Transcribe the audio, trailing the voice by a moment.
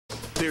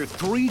They're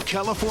three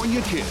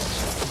California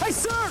kids. Hey,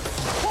 sir!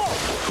 Whoa!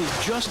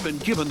 Who've just been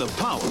given the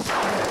power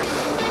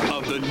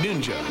of the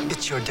ninja.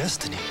 It's your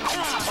destiny.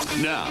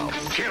 Now,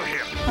 kill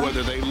him,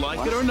 whether they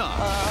like it or not.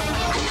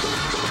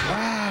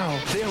 Wow.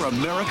 They're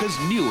America's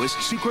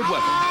newest secret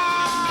weapon.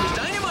 There's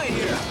dynamite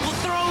here. We'll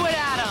throw it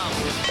at him.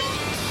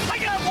 I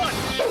got one!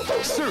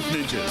 Surf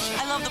ninjas.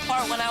 I love the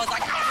part when I was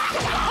like...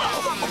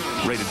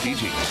 Rated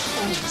PG.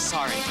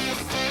 Sorry.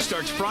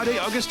 Starts Friday,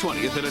 August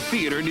 20th at a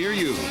theater near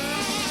you.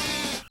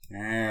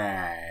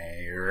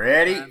 Alright,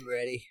 ready? I'm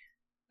ready.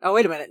 Oh,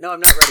 wait a minute. No, I'm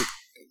not ready.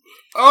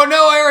 Oh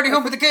no, I already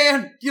opened the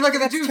can! You look at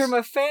the juice! Turn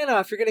my fan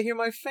off. You're going to hear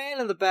my fan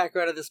in the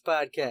background of this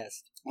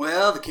podcast.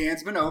 Well, the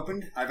can's been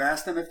opened. I've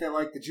asked them if they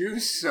like the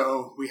juice,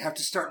 so we have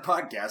to start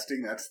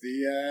podcasting. That's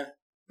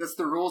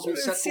the rules we've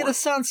set It's going to forth.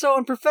 sound so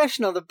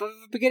unprofessional. The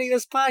beginning of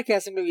this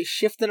podcast, I'm going to be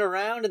shifting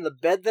around in the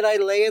bed that I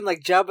lay in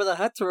like Jabba the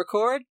Hutt to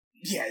record.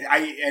 Yeah,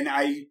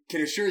 I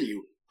can assure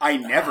you, I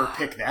never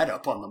pick that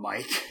up on the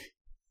mic.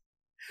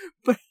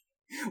 But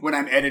when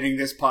I'm editing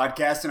this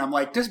podcast and I'm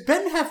like, does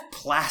Ben have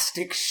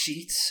plastic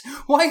sheets?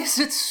 Why is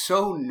it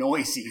so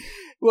noisy?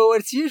 well,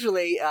 it's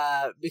usually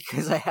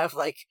because I have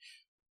like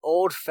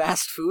old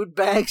fast food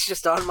bags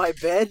just on my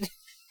bed.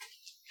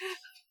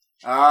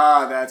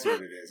 Ah, that's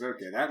what it is.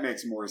 Okay, that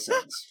makes more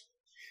sense.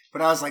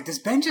 But I was like, does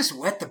Ben just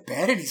wet the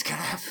bed and he's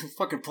gotta have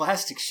fucking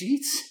plastic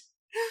sheets?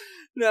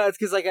 No, it's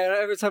because like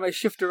every time I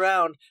shift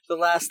around, the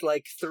last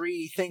like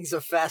 3 things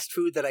of fast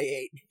food that I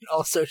ate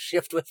also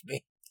shift with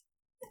me.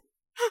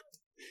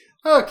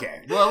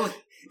 Okay, well,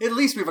 at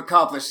least we've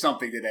accomplished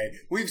something today.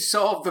 We've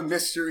solved the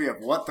mystery of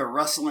what the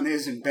rustling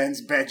is in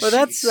Ben's bed Well,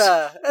 sheets.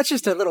 that's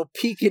just a little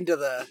peek into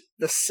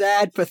the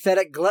sad,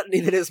 pathetic gluttony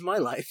that is my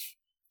life.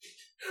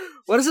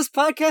 What is this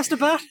podcast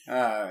about?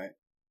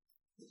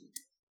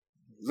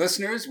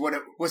 Listeners,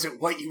 was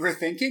it what you were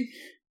thinking?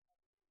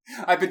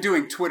 I've been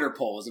doing Twitter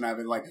polls, and I've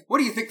been like, what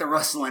do you think the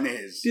rustling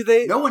is?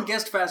 No one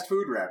guessed fast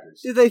food rappers.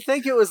 Did they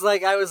think it was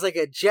like I was like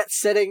a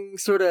jet-setting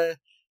sort of,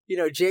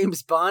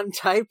 James Bond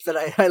type,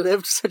 that I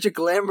lived such a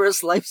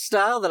glamorous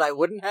lifestyle that I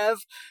wouldn't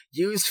have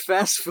used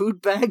fast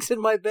food bags in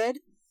my bed?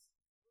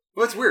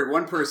 Well, it's weird.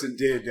 One person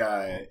did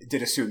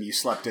assume you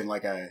slept in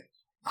like a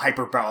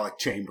hyperbolic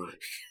chamber.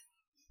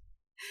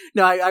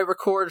 No, I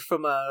record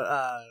from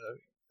a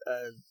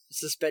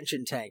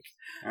suspension tank.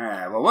 All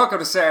right, well, welcome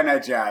to Saturday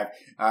Night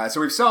Jive.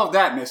 So we've solved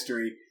that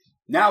mystery.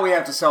 Now we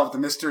have to solve the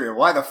mystery of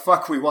why the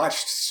fuck we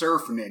watched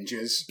Surf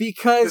Ninjas.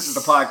 Because this is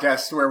the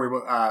podcast where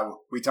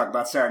we talk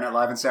about Saturday Night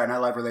Live and Saturday Night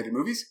Live related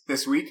movies.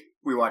 This week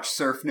we watched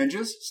Surf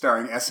Ninjas,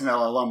 starring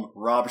SNL alum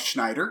Rob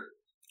Schneider.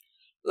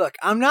 Look,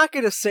 I'm not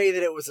going to say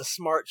that it was a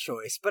smart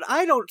choice, but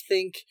I don't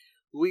think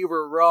we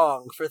were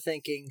wrong for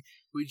thinking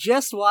we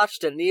just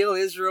watched a Neil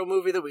Israel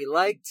movie that we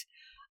liked.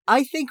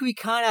 I think we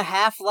kind of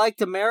half-liked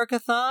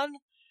Americathon.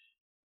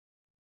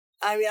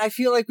 I mean, I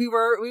feel like we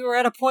were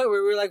at a point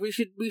where we were like, we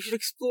should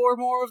explore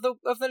more of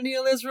the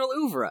Neil Israel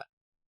oeuvre.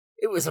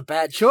 It was a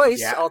bad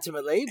choice,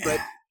 ultimately, but...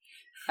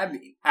 I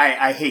mean,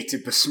 I hate to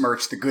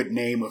besmirch the good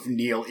name of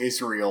Neil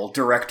Israel,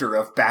 director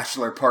of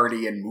Bachelor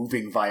Party and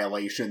Moving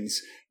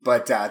Violations,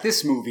 but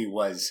this movie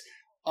was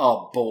a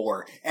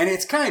bore. And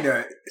it's kind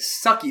of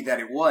sucky that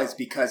it was,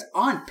 because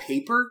on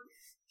paper,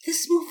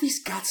 this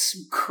movie's got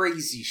some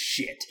crazy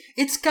shit.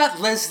 It's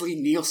got Leslie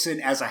Nielsen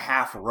as a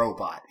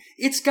half-robot.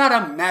 It's got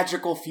a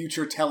magical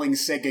future-telling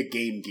Sega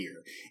Game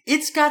Gear.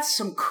 It's got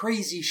some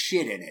crazy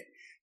shit in it.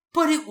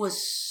 But it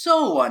was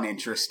so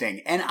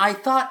uninteresting. And I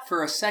thought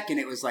for a second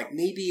it was like,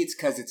 maybe it's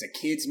because it's a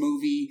kid's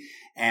movie,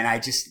 and I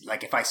just,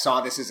 like, if I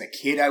saw this as a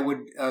kid, I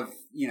would have,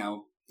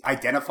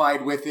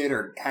 identified with it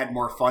or had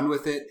more fun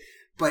with it.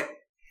 But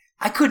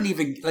I couldn't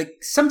even, like,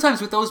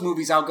 sometimes with those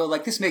movies I'll go,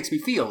 like, this makes me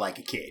feel like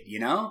a kid,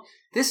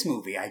 This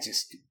movie,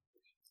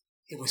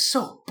 it was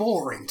so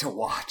boring to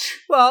watch.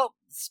 Well,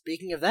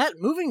 speaking of that,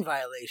 Moving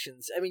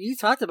Violations, I mean, you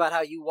talked about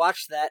how you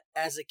watched that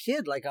as a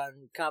kid, like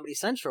on Comedy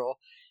Central,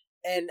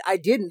 and I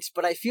didn't,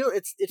 but I feel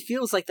it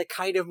feels like the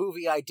kind of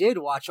movie I did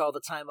watch all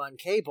the time on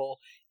cable,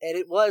 and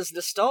it was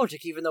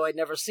nostalgic, even though I'd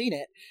never seen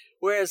it.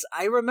 Whereas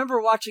I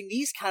remember watching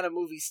these kind of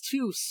movies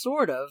too,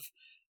 sort of,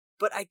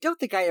 but I don't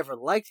think I ever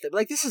liked them.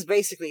 Like, this is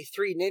basically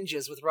Three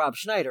Ninjas with Rob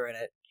Schneider in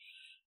it.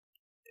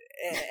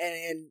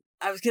 And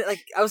I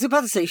was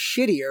about to say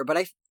shittier, but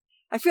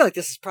I feel like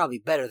this is probably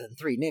better than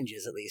Three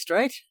Ninjas, at least,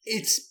 right?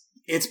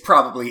 It's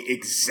probably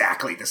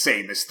exactly the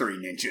same as Three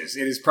Ninjas.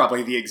 It is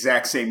probably the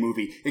exact same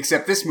movie,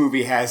 except this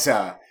movie has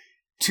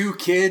 2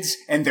 kids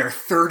and their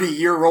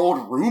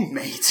 30-year-old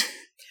roommate.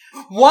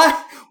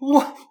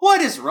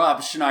 What is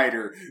Rob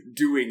Schneider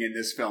doing in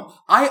this film?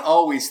 I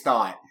always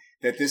thought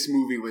that this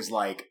movie was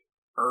like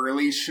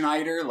early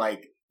Schneider,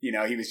 like,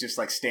 he was just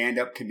like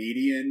stand-up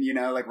comedian,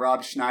 like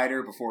Rob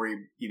Schneider before he,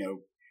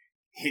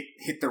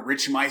 hit the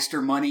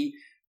Richmeister money.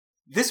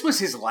 This was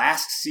his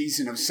last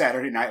season of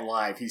Saturday Night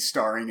Live. He's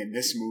starring in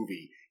this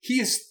movie. He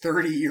is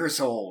 30 years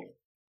old.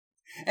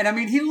 And I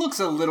mean, he looks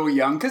a little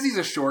young because he's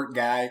a short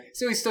guy,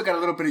 so he's still got a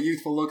little bit of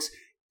youthful looks.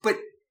 But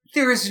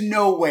There is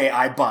no way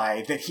I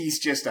buy that he's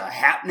just a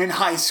happening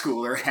high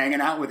schooler hanging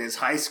out with his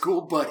high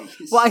school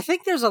buddies. Well, I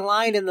think there's a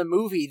line in the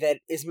movie that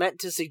is meant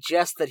to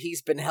suggest that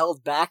he's been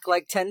held back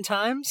like 10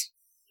 times.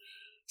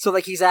 So,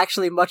 like, he's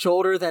actually much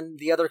older than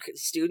the other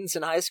students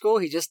in high school.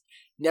 He just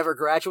never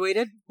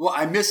graduated. Well,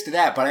 I missed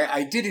that, but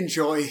I did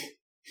enjoy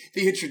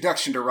the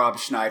introduction to Rob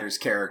Schneider's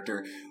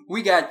character.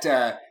 We got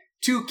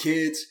two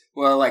kids.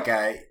 Well, like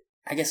I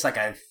guess like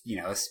a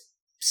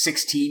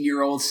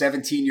 16-year-old,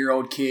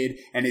 17-year-old kid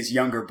and his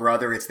younger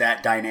brother. It's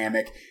that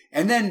dynamic.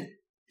 And then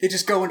they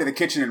just go into the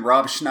kitchen and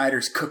Rob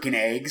Schneider's cooking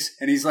eggs.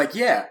 And he's like,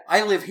 yeah,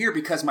 I live here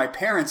because my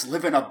parents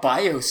live in a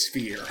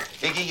biosphere.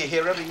 Iggy, you're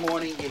here every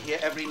morning, you're here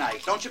every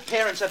night. Don't your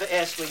parents ever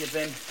ask where you've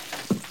been?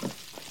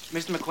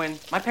 Mr.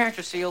 McQuinn, my parents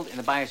are sealed in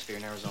the biosphere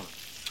in Arizona.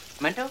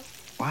 Pimento?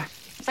 What?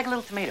 It's like a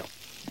little tomato.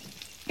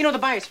 You know, the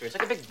biosphere, it's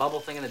like a big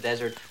bubble thing in the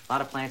desert. A lot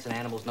of plants and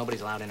animals,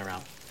 nobody's allowed in or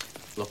out.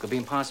 Look, it'd be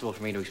impossible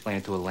for me to explain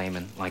it to a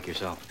layman like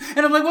yourself.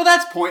 And I'm like, well,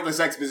 that's pointless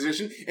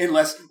exposition,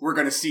 unless we're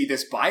going to see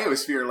this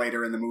biosphere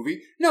later in the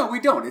movie. No,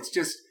 we don't. It's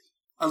just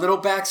a little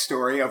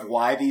backstory of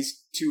why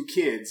these two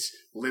kids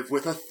live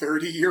with a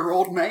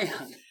 30-year-old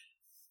man.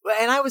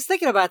 And I was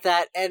thinking about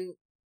that, and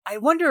I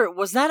wonder,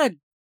 was that a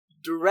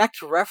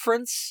direct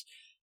reference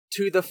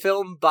to the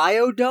film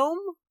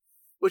Biodome?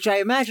 Which I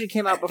imagine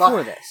came out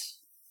before this.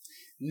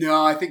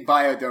 No, I think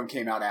Biodome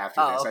came out after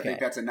this. Okay. I think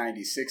that's a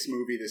 96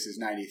 movie. This is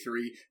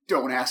 93.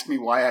 Don't ask me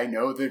why I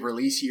know the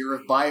release year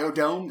of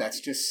Biodome. That's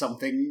just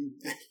something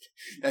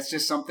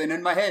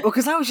in my head. Well,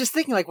 because I was just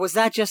thinking, like, was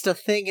that just a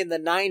thing in the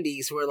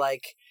 90s where,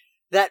 like,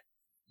 that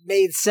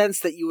made sense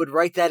that you would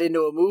write that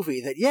into a movie?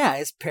 That, yeah,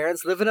 his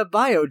parents live in a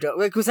biodome.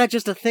 Like, was that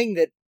just a thing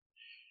that...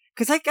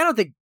 Because I don't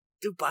think...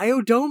 Do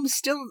biodomes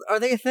still... Are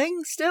they a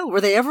thing still?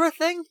 Were they ever a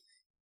thing?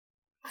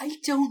 I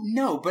don't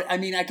know, but I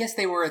mean, I guess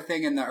they were a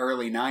thing in the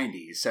early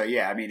 90s. So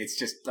yeah, I mean, it's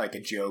just like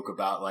a joke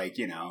about like,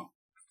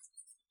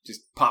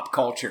 just pop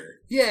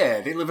culture.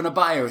 Yeah, they live in a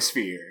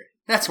biosphere.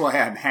 That's why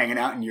I'm hanging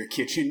out in your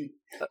kitchen,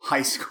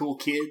 high school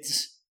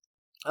kids.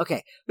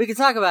 Okay, we can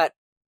talk about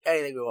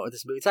anything we want with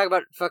this movie. Talk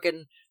about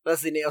fucking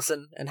Leslie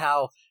Nielsen and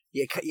how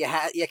you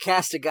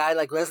cast a guy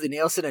like Leslie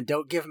Nielsen and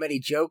don't give him any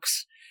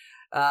jokes.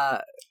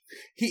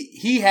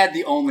 He had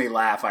the only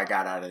laugh I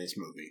got out of this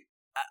movie.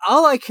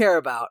 All I care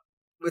about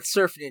with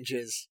Surf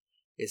Ninjas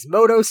is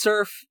Moto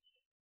Surf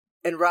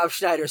and Rob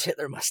Schneider's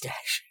Hitler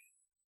mustache.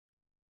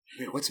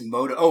 Wait, what's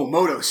Moto? Oh,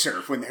 Moto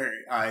Surf. When they're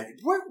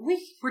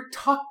we're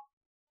talking.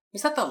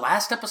 Was that the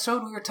last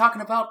episode we were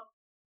talking about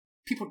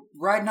people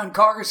riding on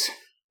cars?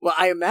 Well,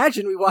 I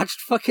imagine we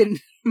watched fucking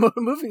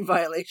moving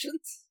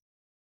violations.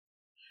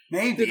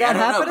 Maybe. Did that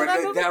happen know, in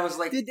that movie? That was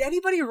like. Did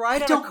anybody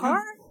ride on a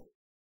car?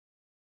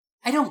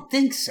 I don't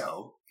think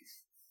so.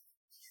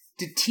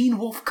 Did Teen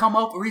Wolf come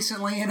up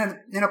recently in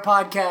a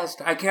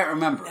podcast? I can't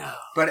remember. No.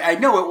 But I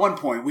know at one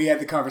point we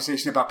had the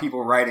conversation about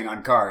people riding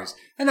on cars.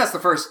 And that's the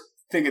first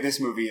thing of this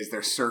movie is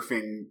they're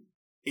surfing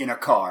in a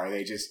car.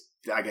 They just,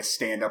 I guess,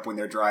 stand up when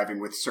they're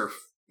driving with surf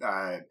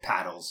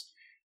paddles.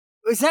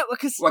 Is that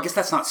because... Well, I guess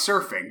that's not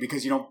surfing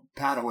because you don't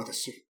paddle with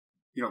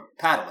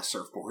a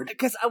surfboard.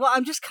 Because,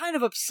 I'm just kind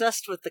of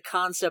obsessed with the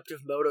concept of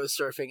moto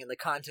surfing in the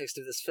context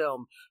of this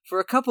film for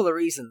a couple of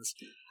reasons.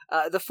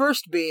 The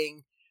first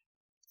being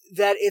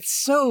that it's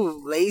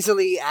so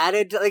lazily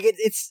added. Like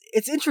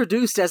it's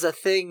introduced as a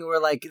thing where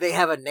like they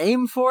have a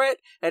name for it,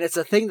 and it's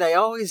a thing they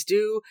always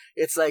do.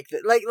 It's like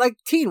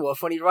Teen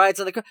Wolf when he rides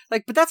on the car.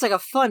 Like, but that's like a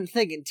fun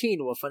thing in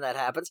Teen Wolf when that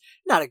happens.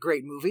 Not a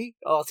great movie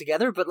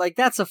altogether, but like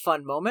that's a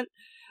fun moment.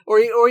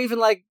 Or even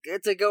like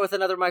to go with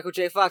another Michael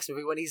J. Fox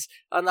movie when he's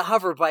on the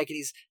hover bike and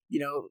he's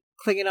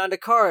clinging onto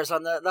cars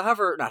on the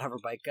hover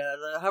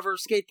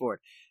skateboard.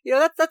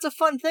 That's a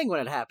fun thing when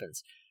it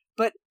happens.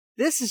 But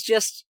this is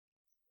just.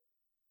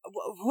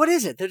 What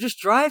is it? They're just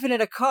driving in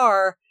a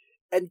car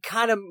and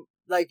kind of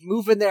like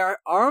moving their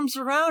arms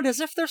around as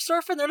if they're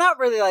surfing. They're not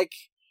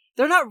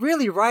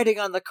really riding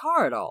on the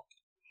car at all.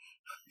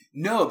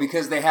 No,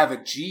 because they have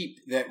a Jeep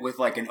that with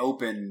like an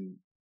open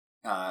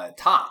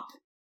top.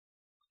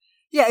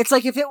 Yeah, it's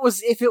like if it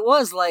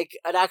was like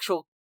an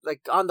actual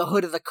like on the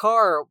hood of the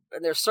car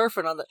and they're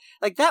surfing on the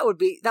like that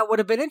would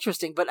have been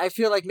interesting. But I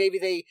feel like maybe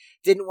they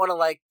didn't want to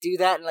like do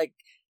that and like.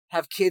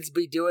 Have kids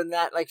be doing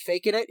that, like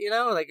faking it,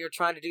 like you're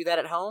trying to do that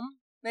at home,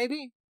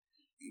 maybe?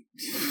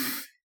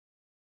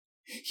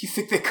 You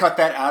think they cut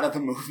that out of the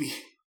movie?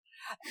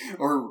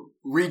 Or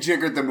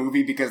rejiggered the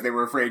movie because they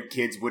were afraid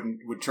kids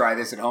would try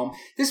this at home?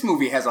 This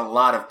movie has a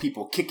lot of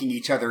people kicking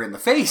each other in the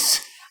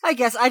face. I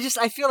guess,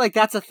 I feel like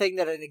that's a thing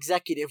that an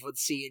executive would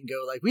see and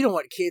go, like, we don't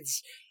want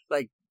kids,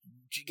 like,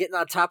 getting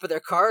on top of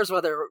their cars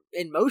while they're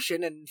in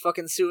motion and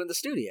fucking suing the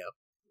studio.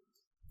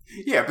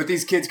 Yeah, but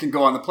these kids can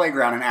go on the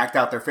playground and act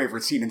out their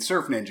favorite scene in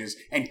Surf Ninjas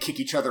and kick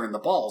each other in the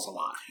balls a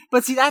lot.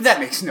 But see, that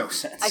makes no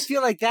sense. I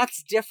feel like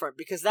that's different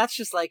because that's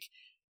just like,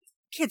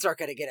 kids aren't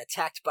going to get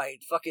attacked by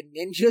fucking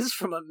ninjas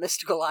from a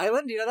mystical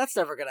island. That's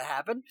never going to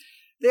happen.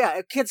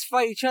 Yeah, kids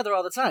fight each other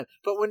all the time.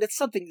 But when it's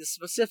something as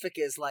specific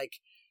as like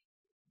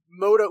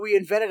we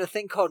invented a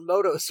thing called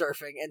moto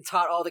surfing and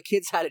taught all the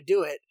kids how to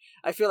do it,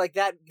 I feel like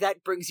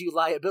that brings you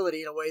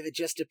liability in a way that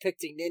just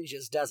depicting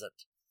ninjas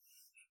doesn't.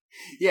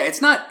 Yeah,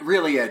 it's not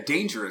really a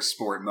dangerous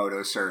sport,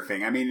 moto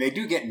surfing. I mean, they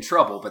do get in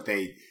trouble, but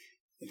they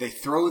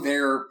throw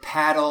their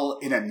paddle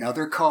in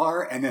another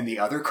car, and then the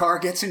other car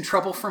gets in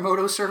trouble for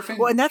moto surfing.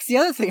 Well, and that's the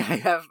other thing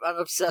I'm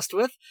obsessed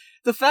with.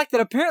 The fact that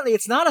apparently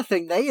it's not a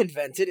thing they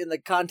invented in the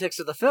context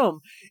of the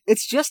film.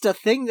 It's just a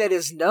thing that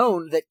is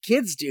known that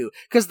kids do.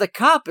 Because the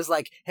cop is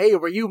like, hey,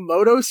 were you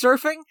moto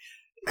surfing?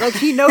 Like,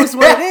 he knows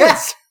what it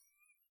is.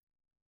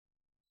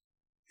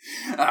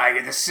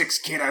 You're the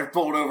sixth kid I've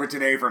pulled over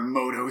today for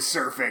moto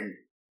surfing.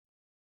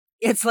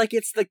 It's like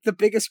the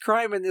biggest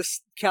crime in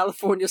this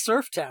California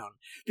surf town.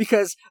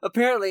 Because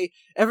apparently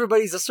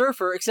everybody's a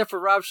surfer except for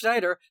Rob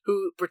Schneider,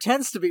 who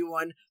pretends to be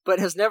one, but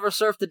has never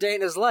surfed a day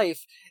in his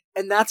life.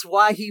 And that's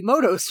why he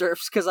moto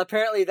surfs, because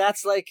apparently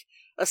that's like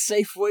a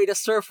safe way to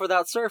surf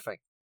without surfing.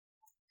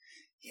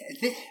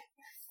 Yeah,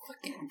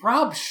 fucking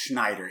Rob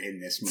Schneider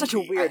in this movie. Such a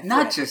weird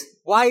not thread. just...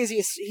 Why is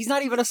he's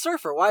not even a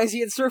surfer. Why is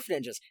he in Surf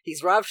Ninjas?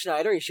 He's Rob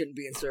Schneider, he shouldn't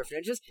be in Surf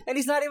Ninjas, and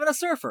he's not even a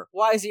surfer.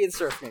 Why is he in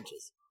Surf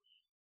Ninjas?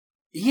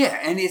 Yeah,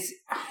 and it's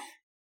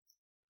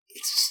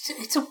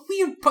a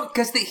weird...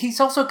 Because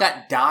he's also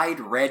got dyed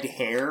red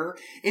hair.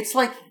 It's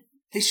like...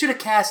 They should have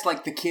cast,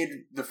 like,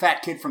 the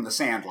fat kid from The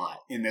Sandlot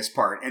in this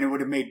part, and it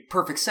would have made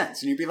perfect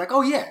sense. And you'd be like,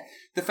 oh yeah,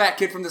 the fat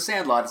kid from The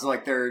Sandlot is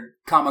like their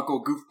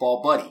comical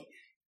goofball buddy.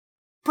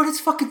 But it's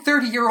fucking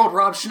 30-year-old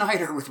Rob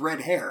Schneider with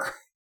red hair.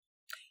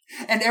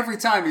 And every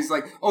time he's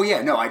like, oh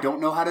yeah, no, I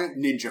don't know how to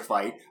ninja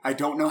fight. I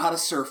don't know how to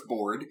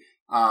surfboard.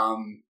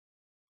 I'm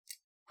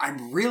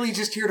really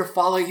just here to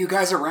follow you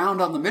guys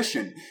around on the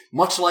mission.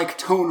 Much like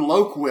Tone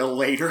Loc will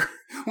later,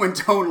 when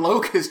Tone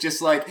Loc is just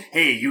like,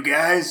 hey, you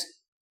guys,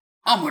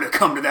 I'm gonna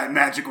come to that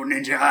magical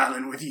ninja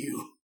island with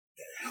you.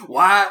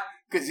 Why?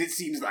 Because it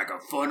seems like a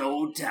fun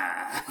old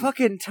time.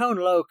 Fucking Tone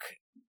Loc.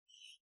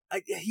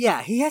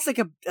 Yeah, he has like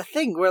a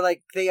thing where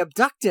like they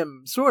abduct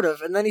him, sort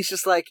of, and then he's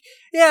just like,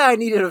 yeah, I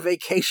needed a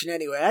vacation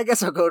anyway. I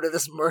guess I'll go to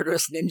this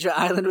murderous ninja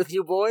island with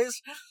you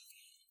boys.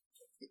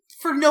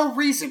 For no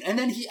reason. And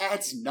then he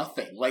adds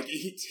nothing. Like,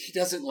 he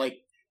doesn't like...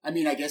 I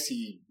mean, I guess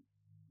he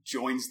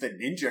joins the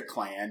ninja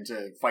clan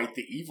to fight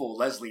the evil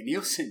Leslie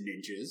Nielsen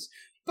ninjas,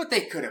 but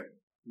they could have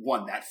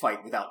won that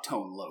fight without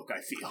Tone Loc, I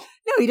feel.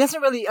 No, he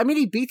doesn't really... I mean,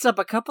 he beats up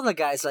a couple of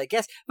guys, I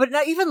guess, but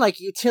not even, like,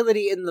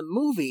 utility in the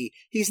movie.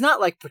 He's not,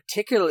 like,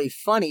 particularly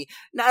funny.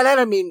 Now, I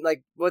don't mean,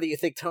 like, whether you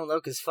think Tone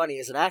Loc is funny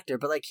as an actor,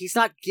 but, like, he's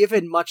not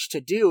given much to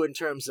do in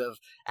terms of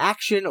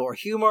action or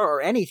humor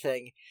or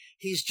anything.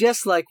 He's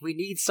just like, we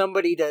need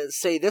somebody to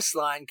say this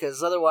line,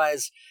 because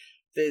otherwise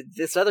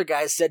this other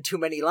guy said too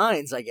many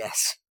lines, I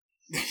guess.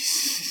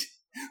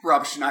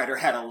 Rob Schneider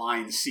had a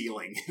line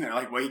ceiling. They're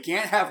like, well, you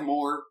can't have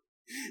more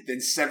than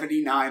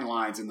 79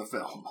 lines in the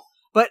film.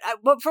 But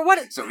for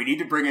what... So we need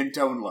to bring in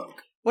Tone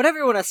Loc. Whatever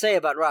you want to say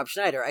about Rob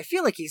Schneider, I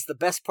feel like he's the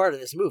best part of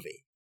this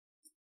movie.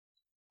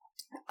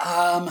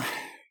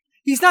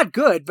 He's not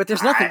good, but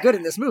there's nothing good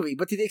in this movie.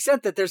 But to the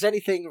extent that there's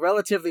anything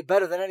relatively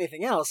better than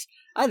anything else,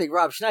 I think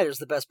Rob Schneider's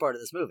the best part of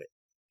this movie.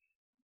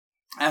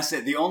 I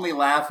said the only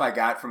laugh I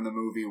got from the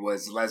movie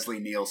was Leslie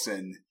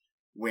Nielsen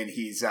when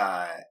he's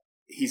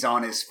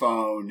on his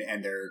phone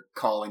and they're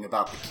calling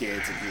about the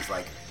kids and he's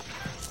like,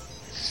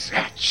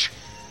 Satch,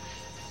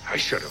 I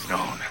should have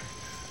known.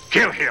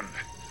 Kill him.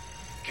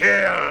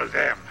 Kill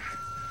them.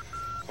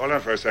 Hold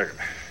on for a second.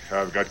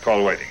 I've got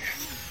call waiting.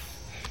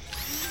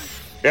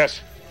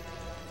 Yes.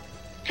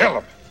 Kill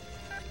them.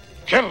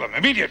 Kill them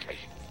immediately.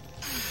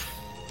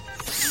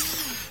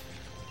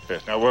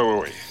 Yes, now where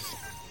were we?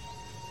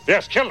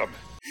 Yes, kill them.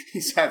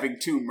 He's having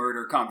two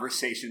murder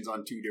conversations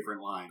on two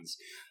different lines.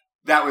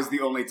 That was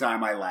the only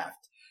time I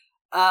laughed.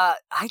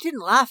 I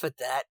didn't laugh at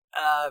that,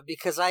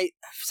 because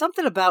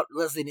something about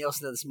Leslie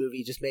Nielsen in this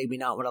movie just made me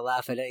not want to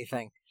laugh at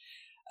anything.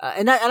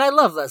 And I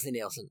love Leslie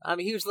Nielsen. I'm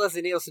a huge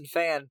Leslie Nielsen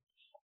fan,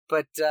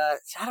 but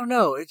I don't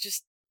know. It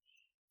just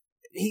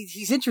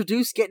he's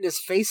introduced getting his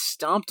face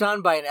stomped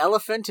on by an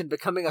elephant and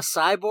becoming a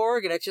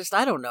cyborg, and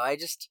I don't know.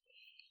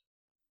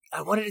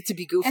 I wanted it to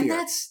be goofier.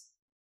 And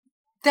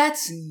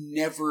that's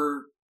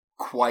never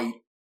quite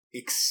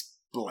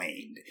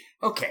explained.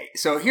 Okay,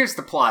 so here's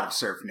the plot of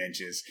Surf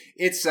Ninjas.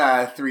 It's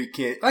three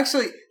kids.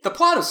 Actually, the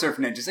plot of Surf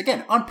Ninjas,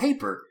 again, on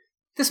paper,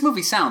 this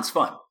movie sounds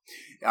fun.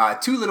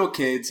 Two little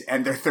kids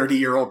and their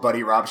 30-year-old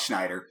buddy Rob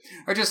Schneider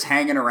are just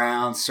hanging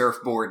around,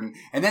 surfboarding,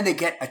 and then they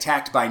get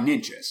attacked by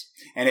ninjas.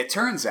 And it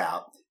turns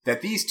out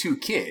that these two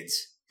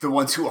kids, the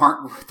ones who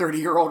aren't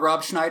 30-year-old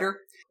Rob Schneider,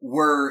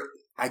 were,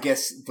 I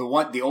guess,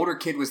 the older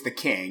kid was the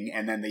king,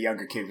 and then the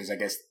younger kid was, I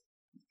guess,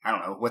 I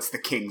don't know, what's the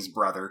king's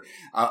brother,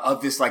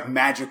 of this, like,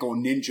 magical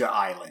ninja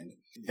island.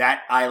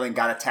 That island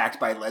got attacked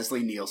by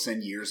Leslie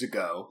Nielsen years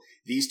ago.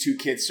 These two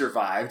kids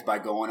survived by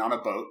going on a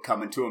boat,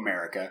 coming to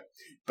America.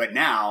 But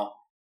now,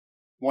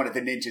 one of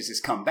the ninjas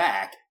has come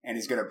back and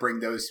is going to bring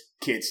those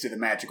kids to the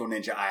magical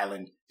ninja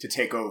island to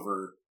take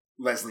over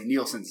Leslie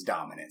Nielsen's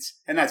dominance.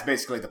 And that's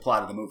basically the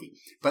plot of the movie.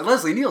 But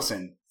Leslie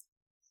Nielsen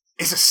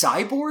is a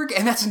cyborg,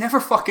 and that's never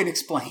fucking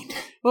explained.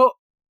 Well,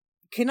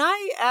 can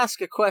I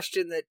ask a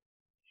question that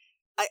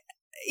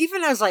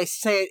even as I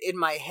say it in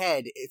my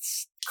head,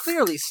 it's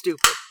clearly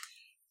stupid,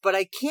 but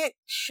I can't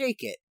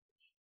shake it.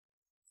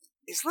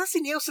 Is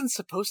Leslie Nielsen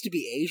supposed to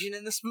be Asian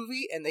in this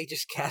movie, and they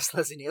just cast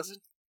Leslie Nielsen?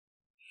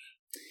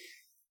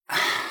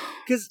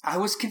 Because I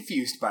was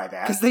confused by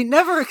that. Because they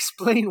never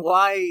explain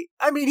why.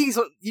 I mean,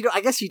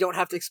 I guess you don't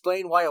have to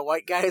explain why a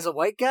white guy is a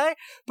white guy,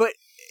 but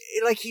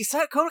like he's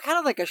kind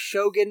of like a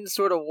shogun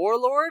sort of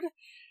warlord,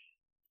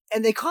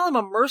 and they call him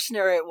a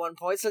mercenary at one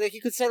point, so like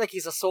you could say like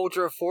he's a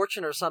soldier of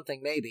fortune or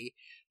something, maybe.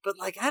 But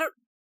like I don't.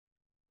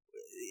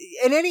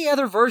 In any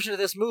other version of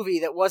this movie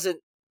that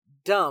wasn't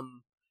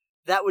dumb,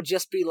 that would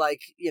just be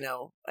like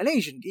an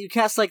Asian. You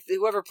cast like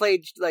whoever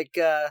played like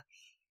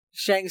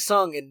Shang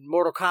Tsung in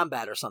Mortal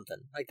Kombat or something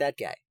like that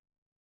guy.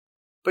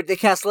 But they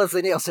cast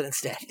Leslie Nielsen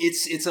instead.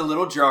 It's a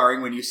little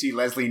jarring when you see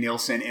Leslie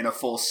Nielsen in a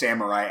full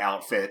samurai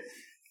outfit,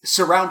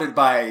 surrounded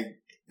by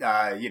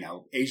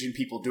Asian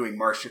people doing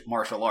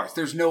martial arts.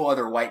 There's no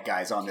other white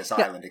guys on this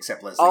island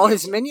except Leslie All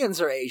Nielsen. His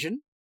minions are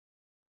Asian.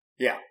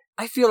 Yeah.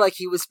 I feel like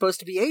he was supposed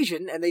to be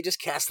Asian, and they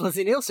just cast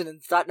Leslie Nielsen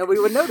and thought nobody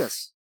would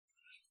notice.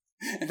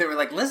 And they were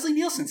like, Leslie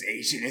Nielsen's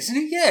Asian, isn't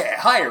he? Yeah,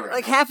 hire him.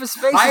 Like half his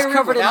face hire is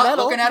covered in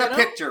metal. Looking at a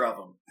picture of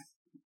him.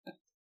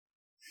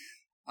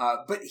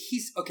 But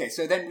he's okay.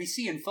 So then we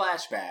see in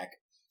flashback,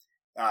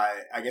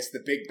 I guess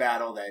the big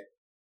battle that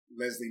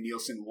Leslie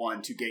Nielsen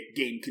won to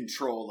gain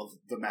control of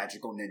the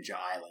magical ninja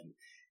island,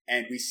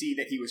 and we see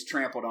that he was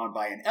trampled on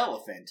by an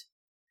elephant.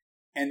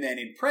 And then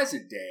in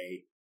present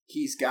day,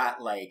 he's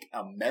got like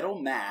a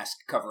metal mask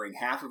covering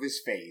half of his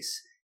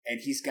face, and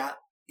he's got,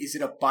 is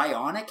it a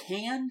bionic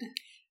hand?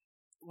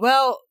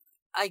 Well,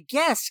 I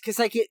guess, because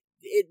like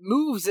it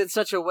moves in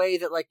such a way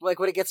that like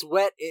when it gets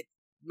wet, it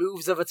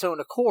moves of its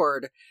own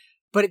accord.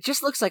 But it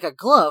just looks like a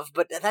glove,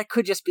 but that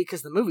could just be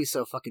because the movie's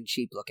so fucking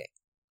cheap looking.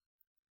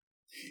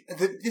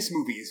 This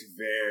movie is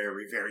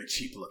very, very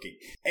cheap looking.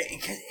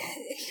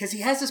 Because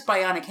he has this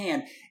bionic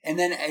hand, and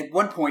then at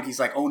one point he's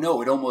like, oh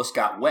no, it almost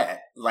got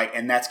wet. Like,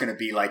 and that's going to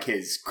be like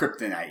his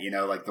kryptonite,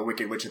 like the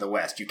Wicked Witch of the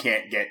West. You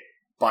can't get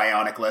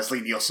bionic Leslie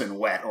Nielsen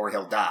wet or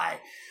he'll die.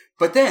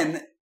 But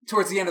then,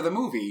 towards the end of the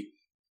movie,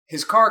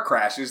 his car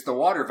crashes, the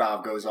water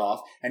valve goes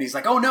off, and he's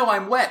like, oh no,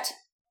 I'm wet.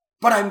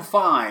 But I'm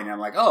fine. I'm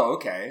like, oh,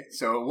 okay.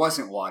 So it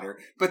wasn't water.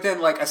 But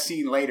then, like, a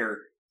scene later,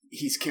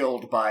 he's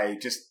killed by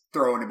just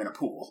throwing him in a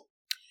pool.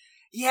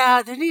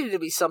 Yeah, there needed to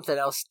be something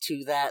else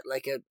to that,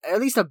 like at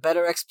least a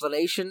better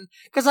explanation.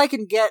 Because I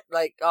can get,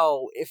 like,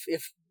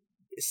 if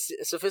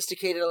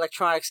sophisticated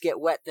electronics get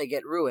wet, they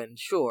get ruined,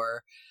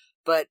 sure.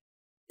 But,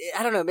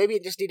 I don't know, maybe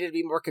it just needed to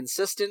be more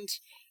consistent.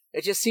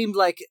 It just seemed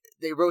like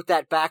they wrote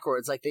that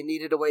backwards, like they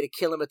needed a way to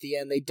kill him at the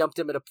end. They dumped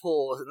him in a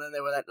pool, and then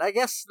they were like, I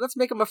guess, let's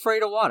make him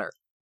afraid of water.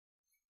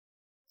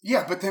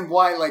 Yeah, but then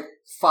why, like,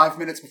 5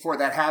 minutes before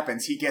that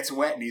happens, he gets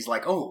wet and he's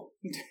like, oh,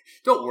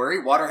 don't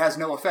worry, water has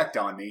no effect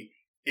on me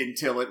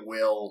until it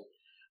will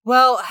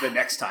the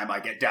next time I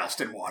get doused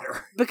in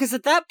water. Because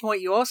at that point,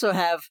 you also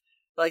have,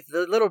 like,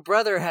 the little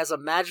brother has a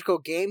magical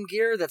Game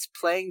Gear that's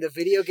playing the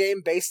video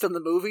game based on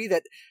the movie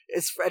that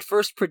is at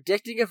first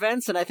predicting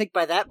events, and I think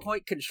by that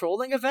point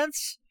controlling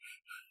events.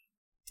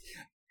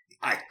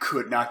 I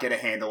could not get a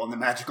handle on the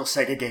magical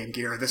Sega Game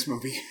Gear of this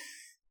movie.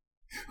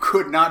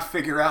 Could not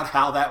figure out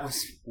how that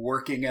was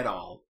working at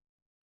all.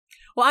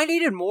 Well, I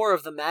needed more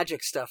of the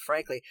magic stuff,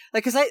 frankly.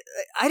 Like, because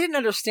I didn't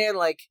understand,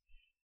 like,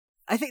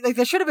 I think, like,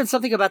 there should have been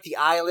something about the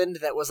island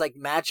that was, like,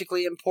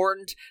 magically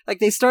important. Like,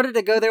 they started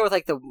to go there with,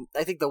 like,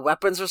 I think the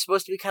weapons were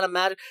supposed to be kind of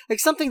magic. Like,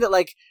 something that,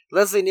 like,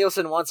 Leslie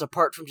Nielsen wants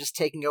apart from just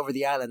taking over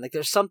the island. Like,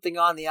 there's something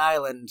on the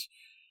island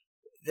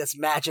that's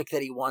magic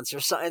that he wants, or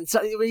something. And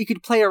so you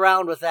could play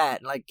around with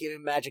that and, like, give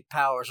him magic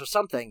powers or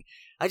something.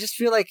 I just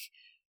feel like,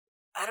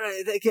 I don't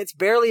know, it's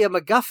barely a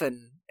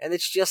MacGuffin, and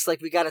it's just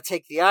like we got to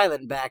take the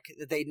island back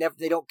that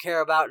they don't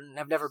care about and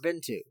have never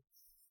been to.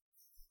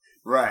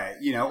 Right,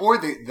 or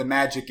the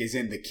magic is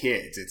in the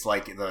kids. It's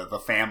like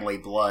the family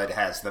blood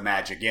has the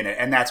magic in it,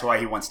 and that's why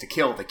he wants to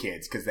kill the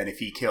kids, because then if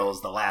he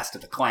kills the last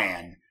of the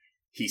clan,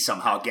 he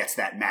somehow gets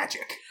that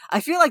magic. I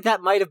feel like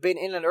that might have been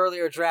in an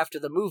earlier draft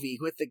of the movie,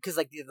 because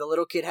like the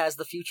little kid has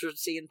the future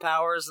seeing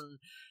powers, and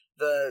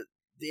the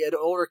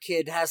older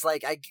kid has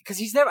like, because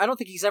I don't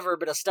think he's ever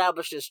been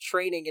established as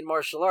training in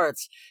martial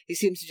arts. He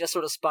seems to just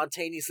sort of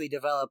spontaneously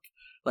develop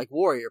like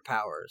warrior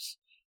powers.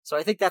 So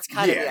I think that's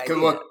kind of the idea.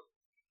 Look,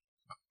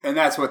 and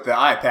that's what the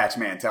eye patch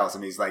man tells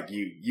him. He's like,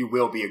 you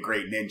will be a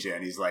great ninja.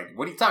 And he's like,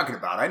 what are you talking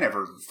about? I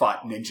never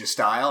fought ninja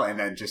style. And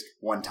then just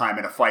one time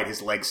in a fight,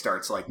 his leg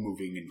starts like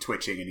moving and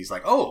twitching. And he's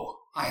like, oh,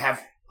 I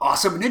have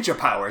awesome ninja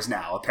powers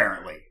now,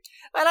 apparently.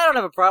 And I don't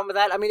have a problem with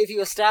that. I mean, if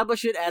you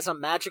establish it as a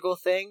magical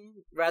thing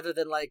rather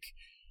than like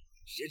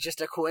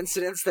just a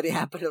coincidence that he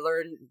happened to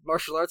learn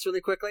martial arts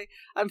really quickly,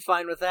 I'm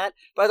fine with that.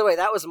 By the way,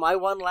 that was my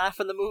one laugh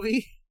in the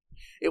movie.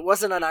 It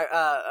wasn't an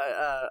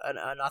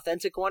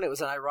authentic one. It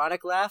was an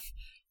ironic laugh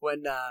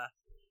when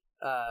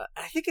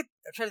I think I'm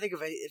trying to think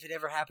if it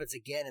ever happens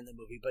again in the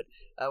movie, but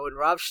when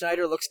Rob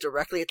Schneider looks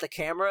directly at the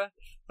camera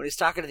when he's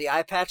talking to the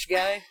eye patch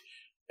guy,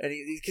 and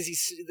because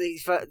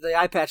the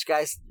eye patch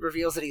guy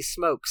reveals that he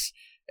smokes,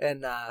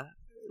 and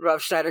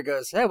Rob Schneider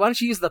goes, "Hey, why don't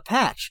you use the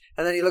patch?"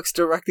 And then he looks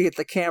directly at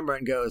the camera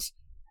and goes,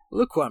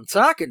 "Look who I'm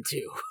talking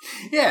to."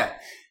 Yeah,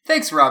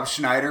 thanks, Rob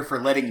Schneider,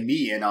 for letting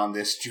me in on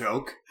this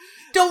joke.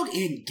 Don't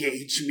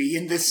engage me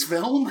in this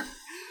film.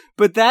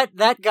 But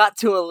that got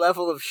to a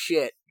level of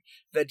shit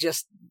that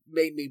just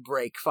made me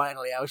break,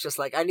 finally. I was just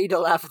like, I need to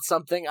laugh at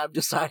something. I'm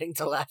deciding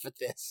to laugh at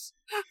this.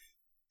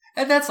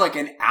 And that's like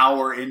an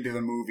hour into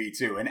the movie,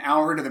 too. An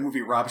hour into the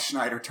movie, Rob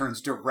Schneider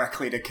turns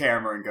directly to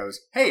camera and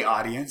goes, "Hey,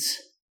 audience,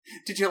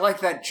 did you like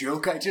that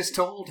joke I just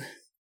told?"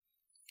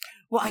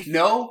 Well,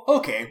 No?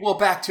 Okay, well,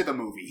 back to the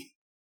movie.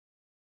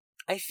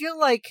 I feel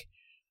like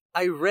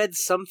I read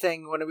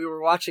something when we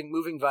were watching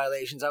Moving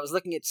Violations. I was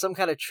looking at some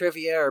kind of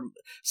trivia or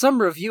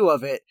some review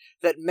of it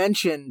that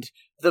mentioned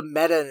the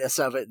meta-ness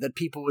of it, that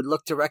people would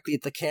look directly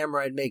at the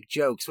camera and make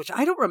jokes, which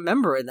I don't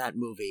remember in that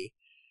movie.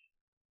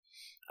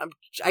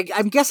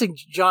 I'm guessing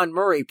John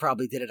Murray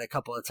probably did it a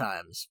couple of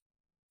times.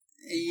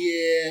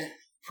 Yeah,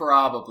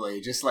 probably.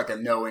 Just like a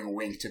knowing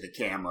wink to the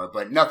camera,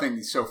 but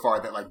nothing so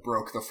far that like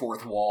broke the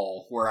fourth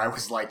wall, where I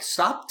was like,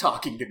 stop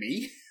talking to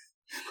me.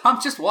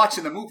 I'm just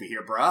watching the movie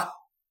here, brah.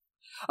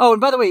 Oh,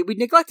 and by the way, we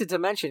neglected to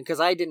mention, because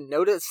I didn't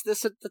notice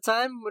this at the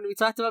time when we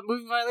talked about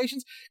Moving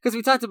Violations, because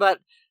we talked about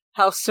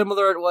how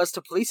similar it was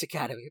to Police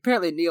Academy.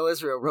 Apparently Neil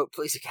Israel wrote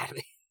Police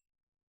Academy.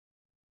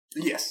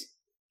 Yes.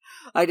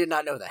 I did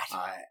not know that.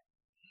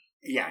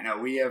 Yeah, no,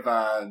 we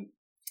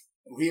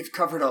have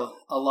covered a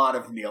lot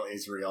of Neil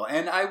Israel,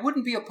 and I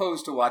wouldn't be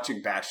opposed to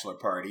watching Bachelor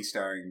Party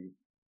starring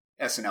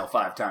SNL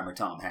five-timer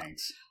Tom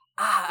Hanks.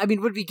 I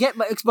mean, would we get...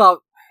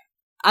 Well,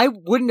 I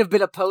wouldn't have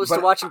been opposed to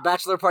watching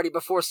Bachelor Party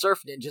before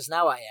Surf Ninjas.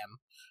 Now I am.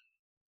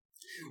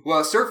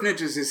 Well, Surf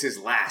Ninjas is his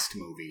last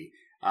movie.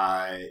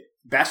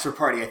 Bachelor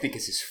Party, I think,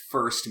 is his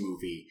first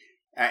movie.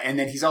 And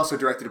then he's also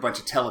directed a bunch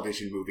of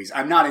television movies.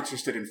 I'm not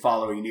interested in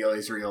following Neil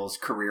Israel's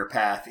career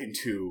path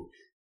into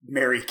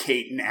Mary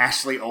Kate and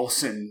Ashley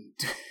Olsen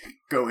to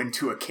go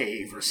into a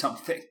cave or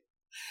something.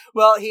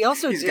 Well,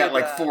 he's got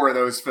like 4 of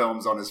those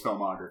films on his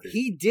filmography.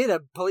 He did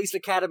a Police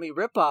Academy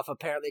ripoff,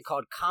 apparently,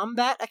 called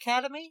Combat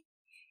Academy,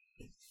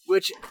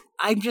 which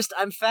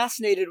I'm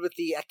fascinated with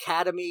the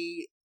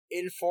Academy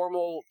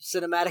informal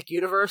cinematic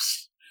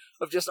universe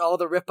of just all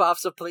the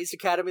ripoffs of Police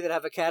Academy that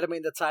have Academy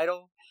in the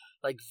title,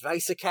 like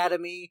Vice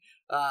Academy.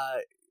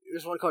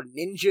 There's one called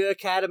Ninja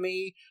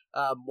Academy,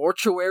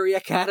 Mortuary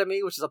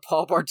Academy, which is a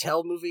Paul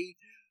Bartel movie.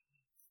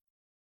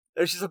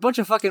 There's just a bunch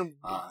of fucking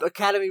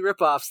Academy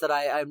ripoffs that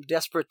I'm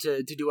desperate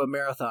to do a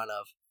marathon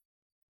of.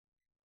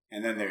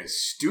 And then there's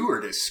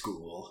Stewardess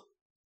School.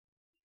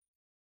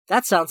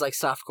 That sounds like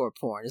softcore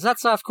porn. Is that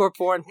softcore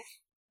porn?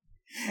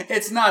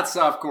 It's not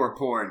softcore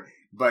porn,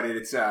 but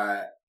it's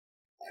a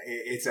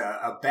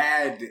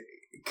bad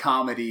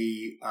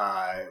comedy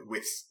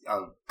with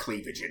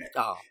cleavage in it.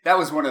 Oh. That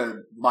was one of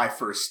my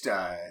first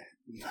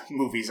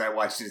movies I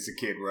watched as a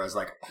kid, where I was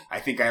like, I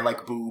think I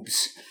like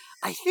boobs.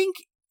 I think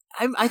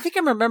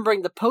I'm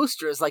remembering the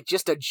poster as like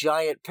just a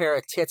giant pair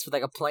of tits with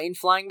like a plane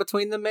flying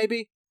between them,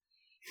 maybe?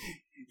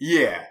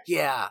 Yeah.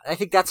 Yeah, I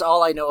think that's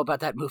all I know about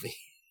that movie.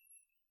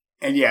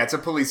 And yeah, it's a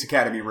Police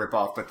Academy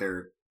ripoff, but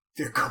they're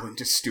going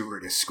to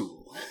Stewardess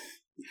School.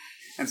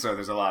 And so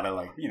there's a lot of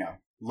like,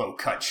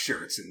 low-cut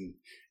shirts and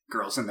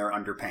girls in their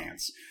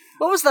underpants.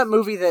 What was that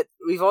movie that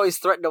we've always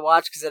threatened to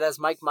watch because it has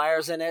Mike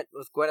Myers in it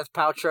with Gwyneth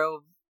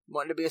Paltrow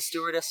wanting to be a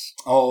stewardess?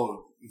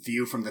 Oh,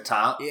 View from the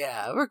Top?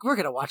 Yeah, we're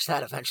going to watch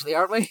that eventually,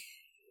 aren't we?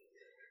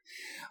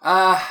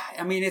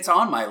 I mean, it's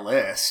on my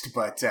list,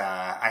 but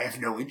I have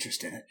no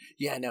interest in it.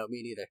 Yeah, no,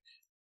 me neither.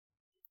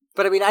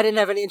 But I mean, I didn't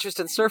have any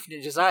interest in Surf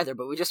Ninjas either,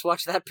 but we just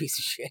watched that piece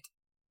of shit.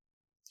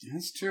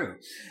 That's true.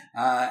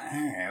 All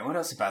right, what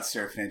else about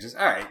Surf Ninjas?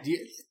 All right,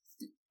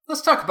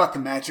 let's talk about the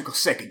magical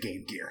Sega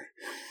Game Gear.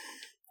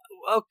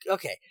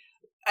 Okay.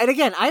 And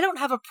again, I don't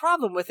have a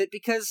problem with it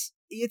because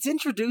it's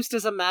introduced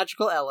as a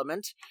magical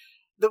element.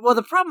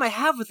 The problem I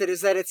have with it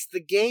is that it's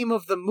the game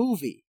of the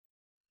movie.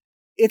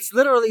 It's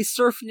literally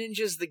Surf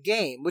Ninjas the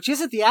game, which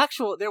isn't the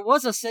actual... There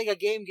was a Sega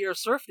Game Gear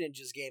Surf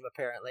Ninjas game,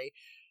 apparently,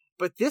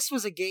 but this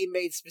was a game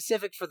made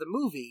specific for the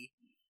movie,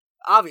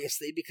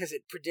 obviously, because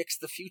it predicts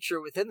the future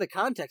within the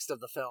context of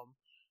the film.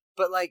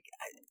 But, like,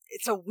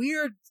 it's a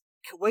weird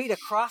way to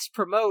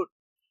cross-promote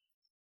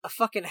a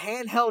fucking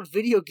handheld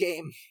video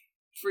game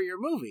for your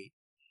movie.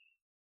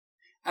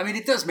 I mean,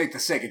 it does make the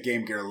Sega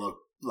Game Gear look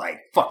like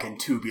fucking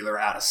tubular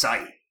out of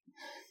sight.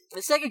 The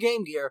Sega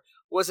Game Gear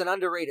was an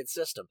underrated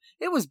system.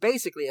 It was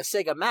basically a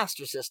Sega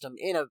Master System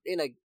in a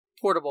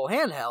portable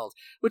handheld,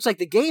 which, like,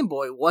 the Game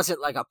Boy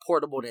wasn't like a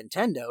portable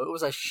Nintendo. It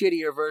was a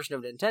shittier version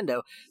of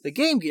Nintendo. The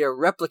Game Gear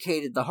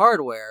replicated the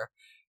hardware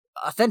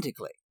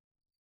authentically.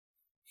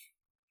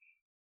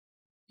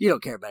 You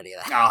don't care about any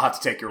of that. I'll have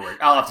to take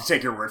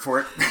your word for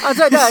it.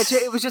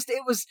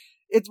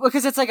 It's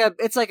because it's like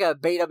a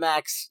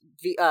Betamax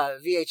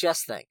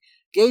VHS thing.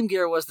 Game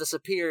Gear was the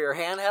superior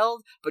handheld,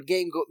 but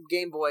Game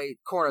Boy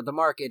cornered the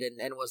market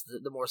and was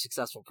the more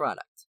successful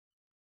product.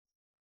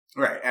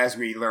 Right, as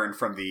we learned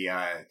from the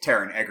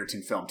Taron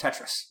Egerton film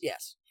Tetris.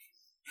 Yes.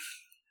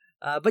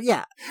 But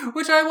yeah.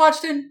 Which I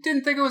watched and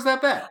didn't think it was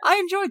that bad. I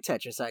enjoyed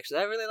Tetris, actually.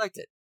 I really liked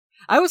it.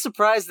 I was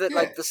surprised that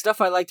like the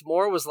stuff I liked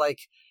more was like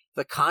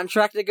the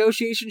contract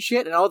negotiation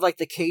shit, and all like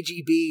the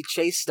KGB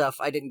chase stuff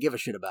I didn't give a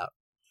shit about.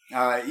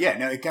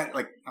 It got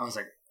like, I was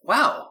like,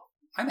 wow,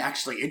 I'm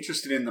actually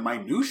interested in the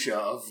minutia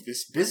of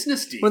this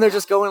business deal. When they're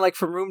just going like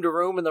from room to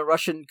room in the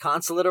Russian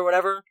consulate or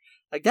whatever.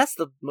 Like, that's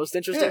the most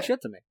interesting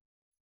shit to me.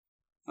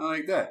 I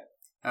like that.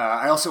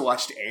 I also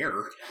watched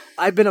Air.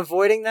 I've been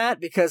avoiding that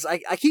because I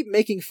keep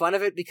making fun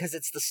of it because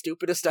it's the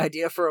stupidest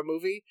idea for a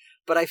movie,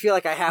 but I feel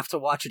like I have to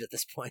watch it at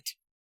this point.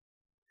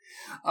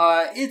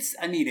 It's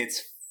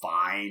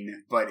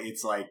fine, but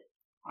it's like,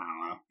 I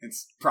don't know,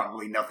 it's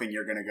probably nothing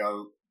you're gonna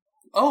go,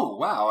 oh,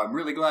 wow, I'm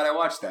really glad I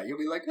watched that. You'll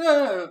be like,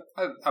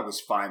 I was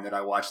fine that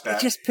I watched that.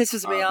 It just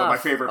pisses me off. But my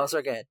favorite... Oh,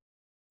 sorry, go ahead.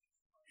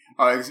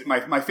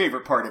 My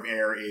favorite part of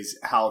Air is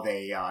how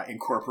they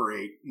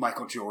incorporate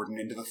Michael Jordan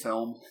into the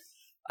film.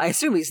 I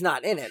assume he's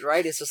not in it,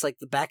 right? It's just like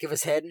the back of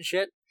his head and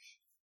shit?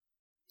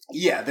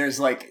 Yeah, there's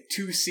like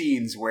 2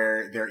 scenes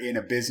where they're in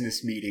a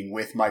business meeting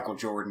with Michael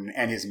Jordan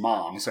and his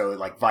mom, so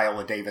like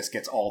Viola Davis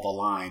gets all the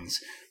lines.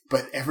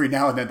 But every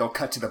now and then they'll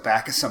cut to the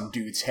back of some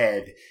dude's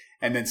head,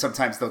 and then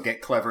sometimes they'll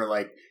get clever,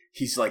 like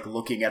he's like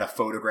looking at a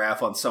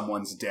photograph on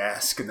someone's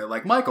desk, and they're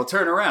like, Michael,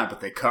 turn around, but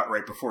they cut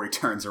right before he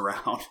turns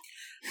around.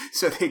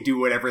 So they do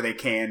whatever they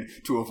can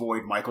to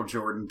avoid Michael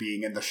Jordan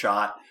being in the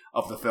shot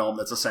of the film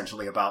that's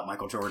essentially about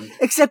Michael Jordan.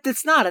 Except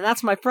it's not, and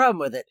that's my problem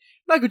with it.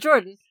 Michael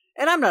Jordan,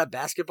 and I'm not a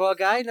basketball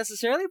guy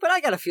necessarily, but I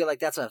gotta feel like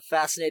that's a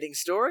fascinating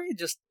story.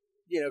 Just,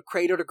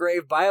 cradle to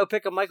grave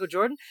biopic of Michael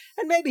Jordan.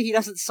 And maybe he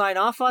doesn't sign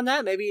off on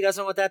that. Maybe he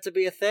doesn't want that to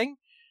be a thing.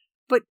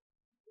 But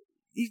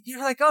you're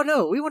like, oh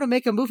no, we want to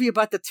make a movie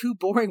about the 2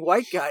 boring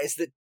white guys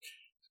that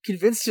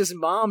convinced his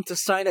mom to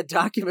sign a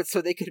document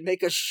so they could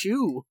make a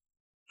shoe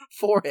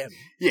for him.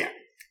 Yeah.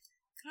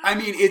 I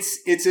mean,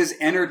 it's as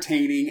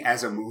entertaining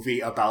as a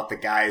movie about the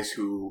guys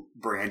who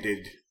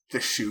branded the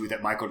shoe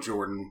that Michael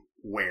Jordan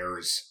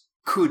wears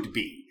could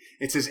be.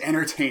 It's as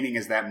entertaining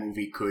as that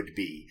movie could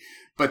be.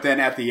 But then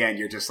at the end,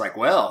 you're just like,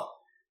 well,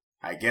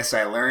 I guess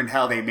I learned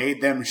how they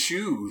made them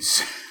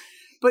shoes.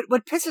 But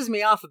what pisses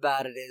me off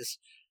about it is,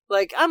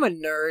 like, I'm a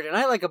nerd, and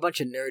I like a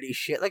bunch of nerdy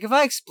shit. Like, if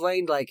I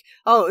explained, like,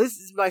 oh, this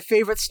is my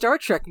favorite Star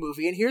Trek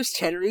movie, and here's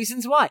 10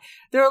 reasons why.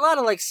 There are a lot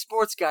of, like,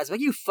 sports guys like,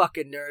 you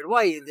fucking nerd,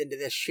 why are you into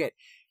this shit?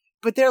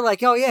 But they're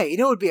like, oh yeah, it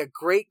would be a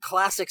great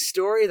classic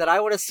story that I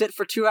want to sit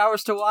for 2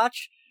 hours to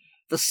watch?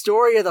 The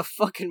story of the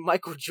fucking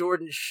Michael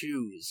Jordan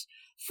shoes.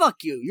 Fuck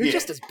you, you're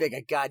just as big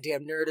a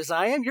goddamn nerd as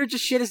I am. Your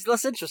just shit is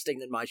less interesting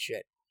than my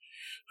shit.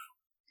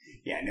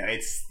 Yeah, no,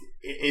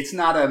 it's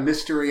not a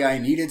mystery I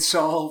needed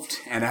solved,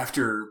 and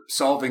after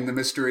solving the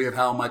mystery of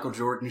how Michael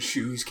Jordan's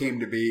shoes came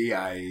to be,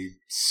 I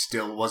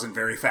still wasn't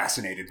very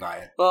fascinated by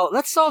it. Well,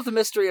 let's solve the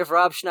mystery of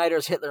Rob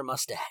Schneider's Hitler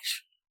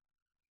mustache.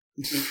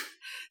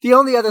 The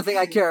only other thing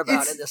I care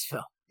about in this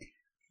film.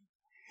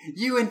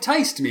 You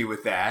enticed me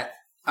with that,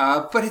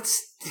 but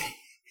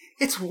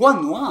it's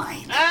one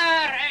line.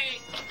 All right.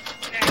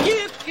 Now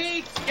you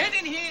kids, get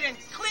in here and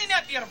clean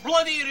up your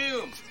bloody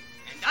room.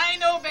 And I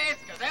know best,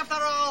 because after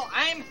all,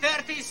 I'm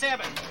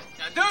 37.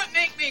 Now don't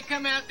make me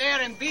come out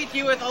there and beat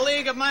you with a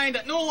leg of mine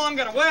that no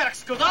longer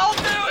works, because I'll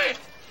do it.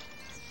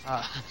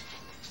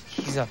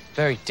 He's a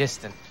very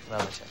distant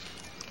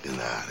relative. Get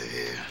out of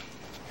here.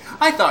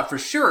 I thought for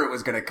sure it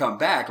was going to come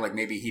back, like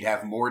maybe he'd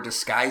have more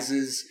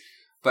disguises,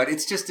 but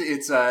it's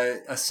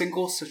a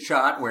single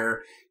shot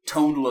where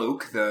Tone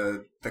Loc,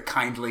 the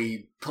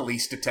kindly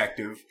police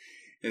detective,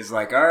 is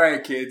like, all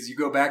right, kids, you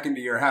go back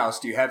into your house.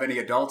 Do you have any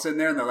adults in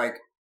there? And they're like,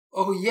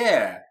 oh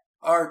yeah,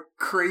 our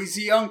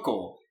crazy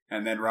uncle.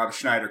 And then Rob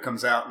Schneider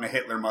comes out in a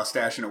Hitler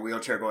mustache and a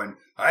wheelchair going,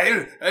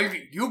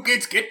 you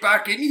kids get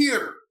back in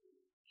here.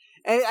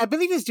 And I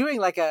believe he's doing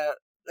like a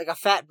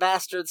fat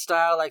bastard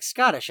style, like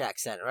Scottish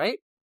accent, right?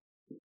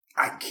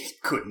 I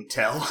couldn't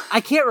tell.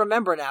 I can't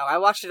remember now. I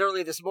watched it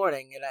early this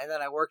morning, and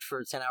then I worked for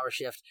a 10-hour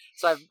shift.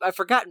 So I've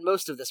forgotten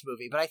most of this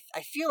movie, but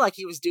I feel like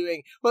he was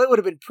doing, well, it would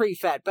have been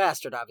pre-Fat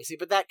Bastard, obviously,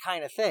 but that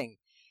kind of thing.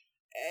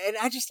 And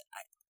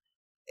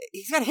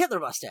he's got a Hitler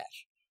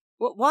mustache.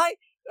 Why?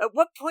 At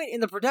what point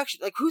in the production,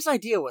 like, whose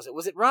idea was it?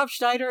 Was it Rob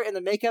Schneider and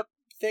the makeup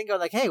thing going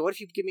like, hey, what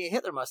if you give me a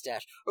Hitler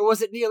mustache? Or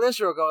was it Neil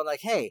Israel going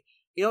like, hey,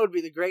 you know what would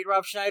be the great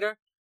Rob Schneider?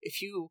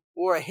 If you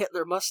wore a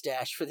Hitler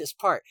mustache for this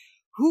part.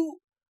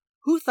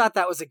 Who thought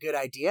that was a good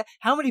idea?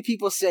 How many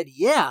people said,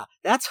 yeah,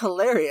 that's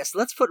hilarious.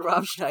 Let's put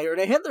Rob Schneider in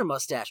a Hitler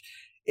mustache.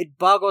 It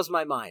boggles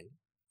my mind.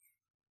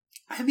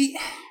 I mean,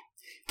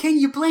 can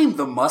you blame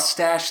the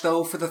mustache,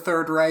 though, for the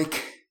Third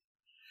Reich?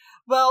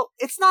 Well,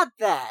 it's not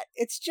that.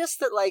 It's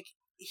just that, like,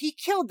 he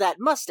killed that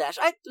mustache.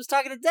 I was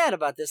talking to Dad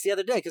about this the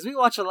other day, because we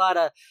watch a lot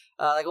of,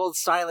 like, old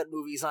silent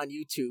movies on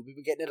YouTube. We've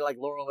been getting into, like,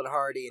 Laurel and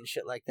Hardy and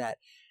shit like that.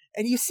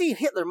 And you see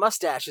Hitler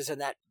mustaches in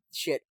that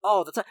shit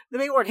all the time.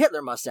 They weren't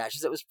Hitler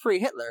mustaches, it was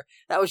pre-Hitler.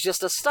 That was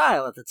just a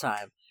style at the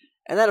time.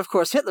 And then, of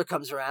course, Hitler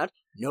comes around.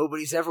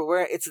 Nobody's ever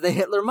wearing it's the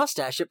Hitler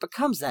mustache. It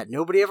becomes that.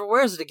 Nobody ever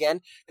wears it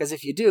again, because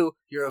if you do,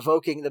 you're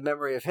evoking the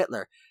memory of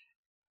Hitler.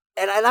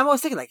 And I'm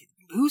always thinking, like,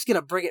 who's going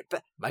to bring it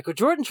back? Michael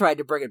Jordan tried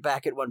to bring it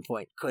back at one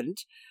point.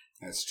 Couldn't.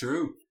 That's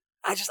true.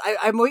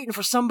 I'm waiting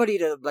for somebody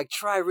to, like,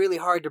 try really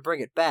hard to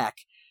bring it back.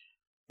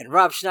 And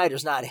Rob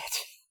Schneider's not it.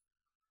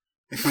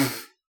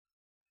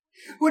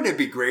 Wouldn't it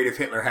be great if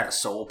Hitler had a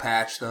soul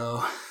patch,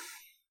 though?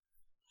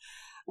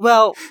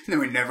 Well, then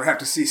we'd never have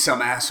to see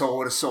some asshole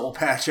with a soul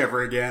patch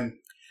ever again.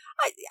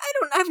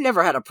 I've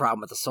never had a problem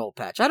with the soul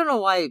patch. I don't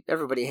know why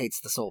everybody hates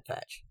the soul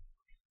patch.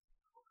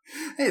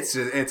 It's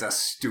a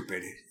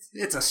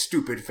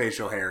stupid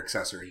facial hair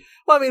accessory.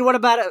 Well, I mean, what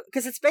about it?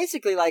 Because it's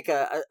basically like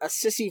a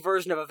sissy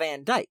version of a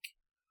Van Dyke.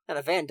 And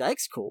a Van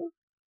Dyke's cool.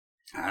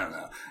 I don't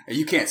know.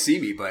 You can't see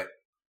me, but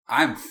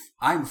I'm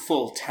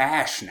full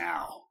tash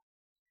now.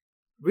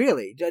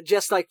 Really?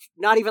 Just like,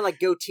 not even like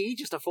goatee,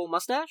 just a full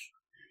mustache?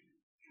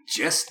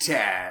 Just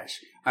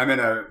tash. I'm in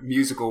a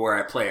musical where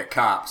I play a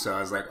cop, so I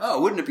was like, oh,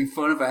 wouldn't it be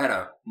fun if I had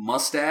a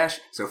mustache?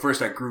 So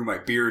first I grew my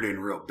beard in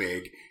real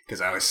big,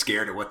 because I was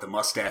scared of what the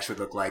mustache would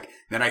look like.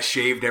 Then I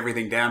shaved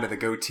everything down to the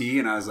goatee,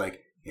 and I was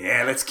like,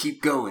 yeah, let's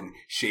keep going.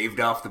 Shaved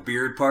off the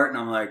beard part, and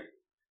I'm like,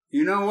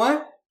 you know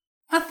what?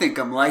 I think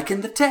I'm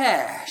liking the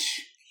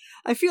tash.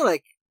 I feel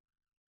like,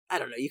 I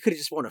don't know, you could have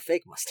just worn a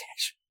fake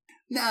mustache.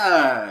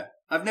 Nah,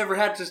 I've never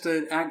had just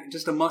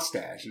a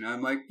mustache, and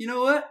I'm like, you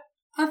know what?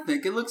 I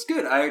think it looks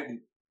good.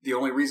 The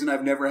only reason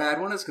I've never had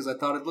one is because I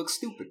thought it looked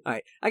stupid. All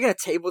right, I gotta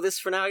table this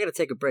for now. I gotta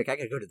take a break. I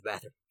gotta go to the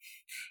bathroom.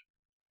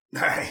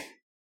 All right.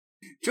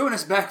 Join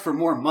us back for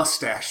more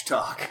mustache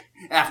talk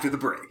after the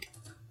break.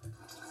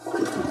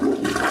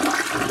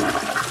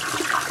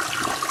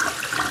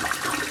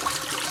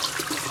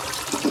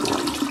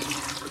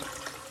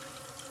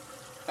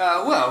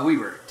 Well, we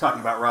were talking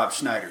about Rob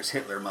Schneider's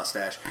Hitler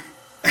mustache.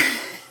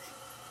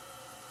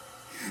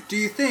 Do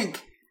you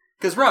think,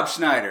 because Rob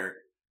Schneider,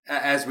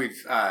 as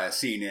we've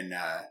seen in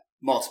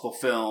multiple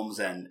films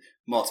and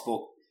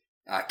multiple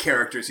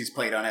characters he's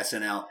played on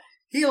SNL,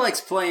 he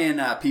likes playing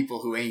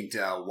people who ain't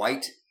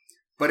white.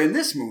 But in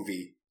this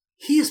movie,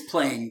 he is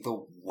playing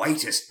the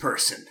whitest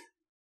person.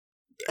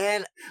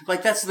 And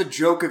like, that's the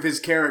joke of his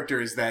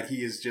character, is that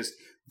he is just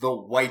the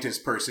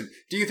whitest person.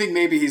 Do you think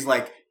maybe he's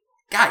like,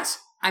 guys,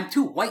 I'm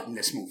too white in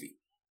this movie.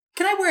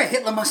 Can I wear a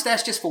Hitler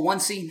mustache just for one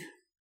scene?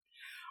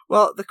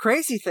 Well, the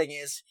crazy thing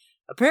is,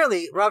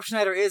 apparently Rob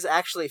Schneider is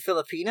actually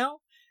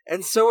Filipino,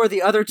 and so are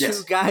the other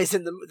two guys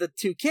in the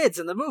two kids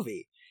in the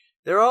movie.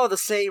 They're all the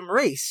same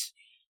race,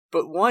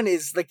 but one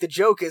is, like, the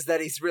joke is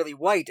that he's really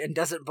white and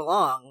doesn't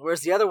belong,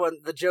 whereas the other one,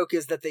 the joke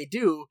is that they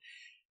do,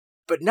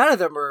 but none of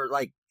them are,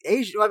 like,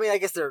 Asian. Well, I mean, I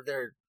guess they're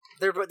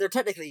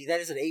technically, that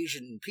isn't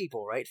Asian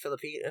people, right?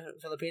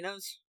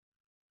 Filipinos?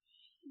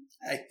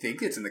 I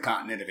think it's in the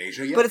continent of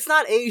Asia, yeah. But it's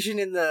not Asian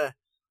in the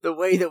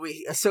way that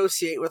we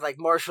associate with, like,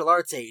 martial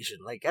arts Asian.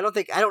 Like, I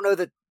don't know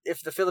that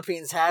if the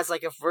Philippines has,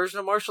 like, a version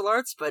of martial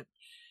arts, but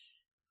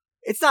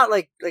it's not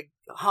like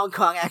Hong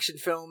Kong action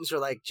films or,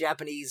 like,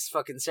 Japanese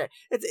fucking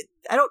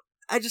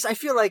I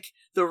feel like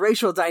the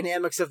racial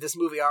dynamics of this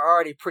movie are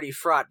already pretty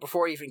fraught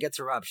before you even get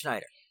to Rob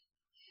Schneider.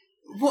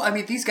 Well, I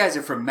mean, these guys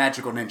are from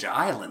Magical Ninja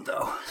Island,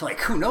 though. Like,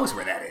 who knows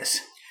where that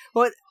is?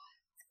 Well,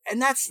 and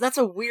that's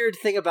a weird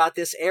thing about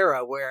this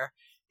era, where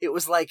it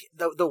was like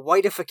the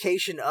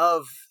whiteification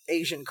of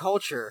Asian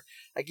culture.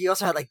 Like, you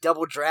also had, like,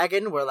 Double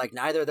Dragon, where, like,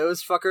 neither of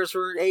those fuckers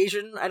were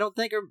Asian, I don't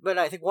think, but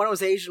I think one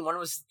was Asian, one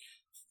was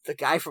the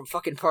guy from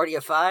fucking Party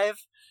of Five.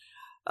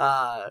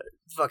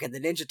 Fucking the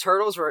Ninja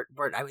Turtles were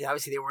I mean,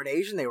 obviously they weren't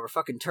Asian, they were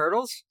fucking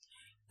turtles.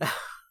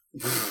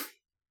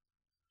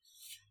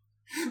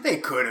 They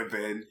could have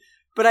been.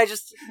 But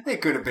They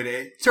could have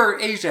been.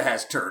 Asia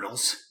has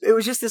turtles. It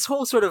was just this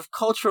whole sort of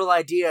cultural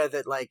idea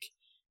that, like,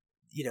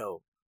 you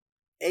know,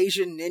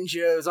 Asian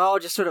ninja is all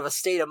just sort of a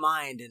state of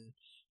mind, and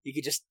you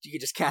could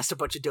just cast a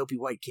bunch of dopey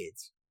white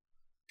kids.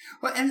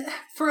 Well, and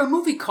for a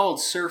movie called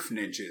Surf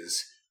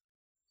Ninjas,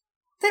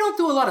 they don't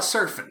do a lot of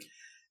surfing.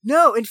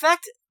 No, in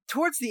fact,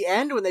 towards the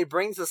end, when they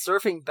bring the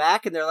surfing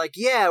back, and they're like,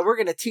 "Yeah, we're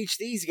gonna teach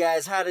these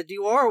guys how to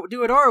do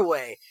it our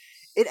way,"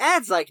 it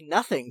adds, like,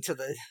 nothing to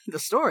the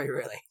story,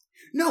 really.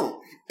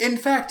 No, in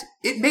fact,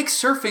 it makes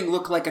surfing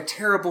look like a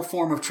terrible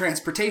form of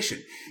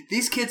transportation.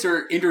 These kids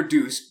are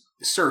introduced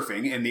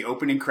surfing in the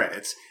opening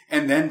credits,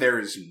 and then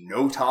there's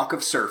no talk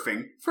of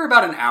surfing for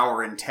about an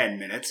hour and 10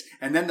 minutes,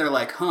 and then they're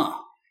like,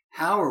 how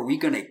are we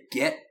gonna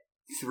get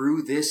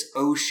through this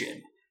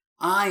ocean?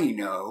 I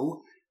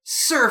know,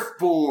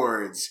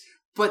 surfboards!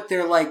 But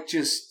they're like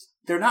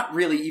they're not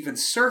really even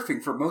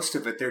surfing for most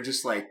of it, they're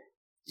just like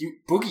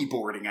boogie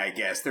boarding, I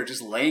guess. They're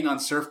just laying on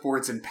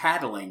surfboards and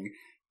paddling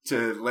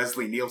to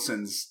Leslie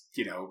Nielsen's,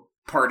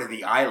 part of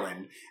the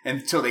island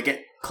until they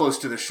get close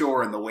to the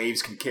shore and the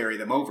waves can carry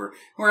them over.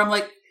 Where I'm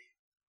like,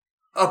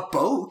 a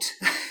boat?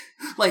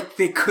 Like,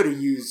 they could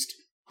have used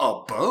a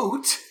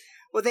boat.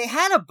 Well, they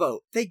had a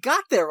boat. They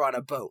got there on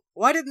a boat.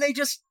 Why didn't they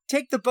just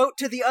take the boat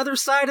to the other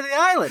side of the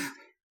island.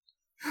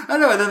 I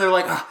know, and then they're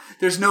like,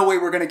 there's no way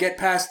we're going to get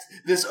past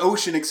this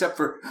ocean except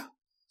for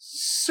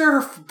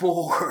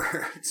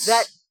surfboards.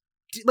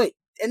 Wait,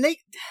 and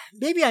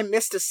maybe I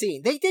missed a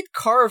scene. They did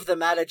carve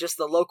them out of just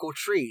the local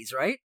trees,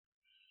 right?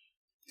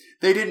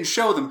 They didn't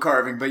show them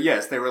carving, but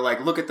yes, they were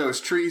like, look at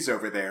those trees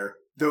over there.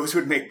 Those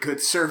would make good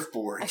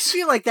surfboards. I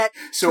feel like that...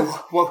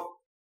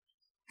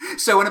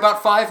 So in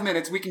about 5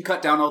 minutes, we can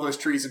cut down all those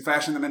trees and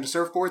fashion them into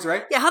surfboards,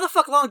 right? Yeah, how the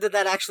fuck long did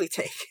that actually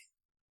take?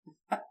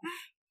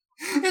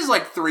 It was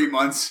like 3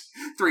 months.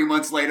 3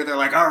 months later, they're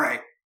like, all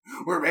right,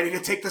 we're ready to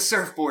take the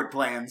surfboard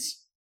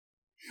plans.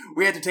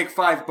 We had to take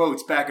 5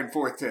 boats back and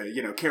forth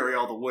to, carry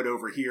all the wood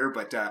over here,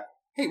 but,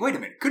 hey, wait a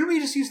minute. Couldn't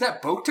we just use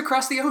that boat to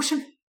cross the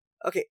ocean?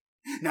 Okay.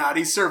 Nah,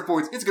 these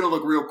surfboards, it's gonna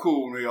look real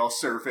cool when we all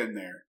surf in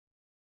there.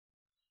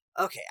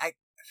 Okay,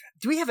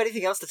 do we have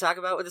anything else to talk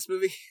about with this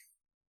movie?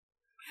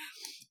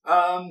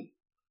 I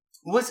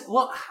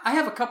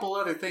have a couple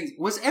other things.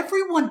 Was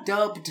everyone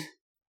dubbed?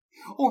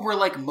 Or were,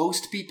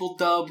 most people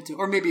dubbed?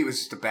 Or maybe it was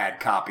just a bad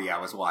copy I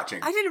was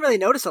watching. I didn't really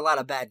notice a lot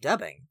of bad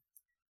dubbing.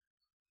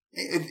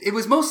 It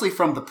was mostly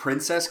from the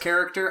princess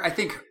character. I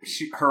think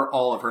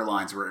all of her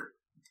lines were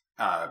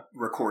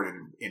recorded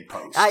in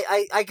post.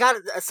 I got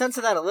a sense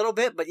of that a little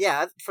bit, but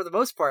yeah, for the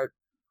most part,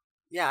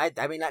 yeah,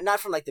 I mean, not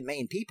from, the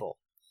main people.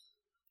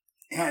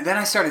 And then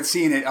I started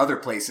seeing it other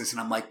places,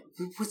 and I'm like,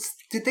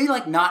 did they,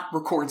 not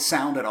record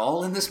sound at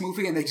all in this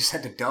movie, and they just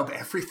had to dub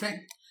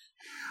everything?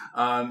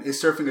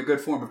 Is surfing a good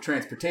form of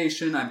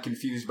transportation? I'm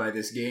confused by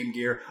this Game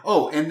Gear.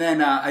 Oh, and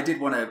then I did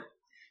want to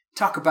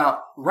talk about,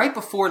 right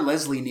before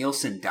Leslie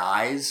Nielsen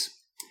dies,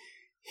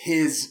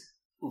 his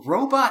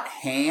robot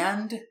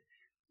hand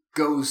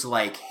goes,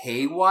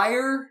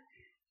 haywire,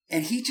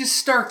 and he just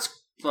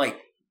starts,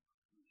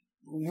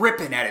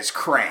 ripping at his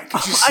crank.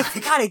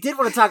 I did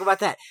want to talk about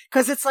that.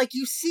 Because it's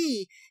you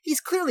see, he's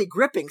clearly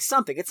gripping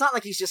something. It's not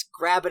like he's just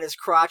grabbing his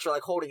crotch or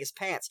holding his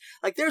pants.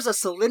 There's a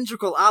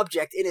cylindrical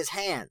object in his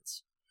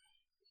hands.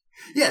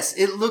 Yes,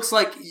 it looks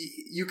like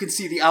you can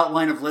see the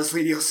outline of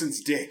Leslie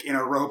Nielsen's dick in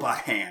a robot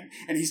hand,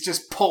 and he's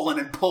just pulling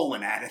and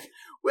pulling at it.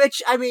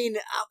 Which, I mean,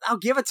 I'll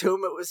give it to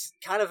him. It was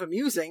kind of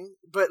amusing,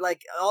 but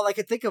all I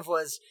could think of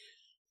was,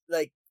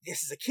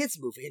 this is a kid's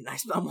movie, and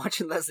I'm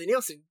watching Leslie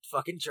Nielsen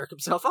fucking jerk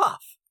himself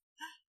off.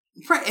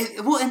 Right,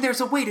 and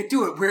there's a way to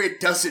do it where it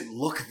doesn't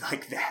look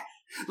like that.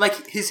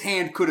 His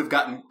hand could have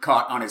gotten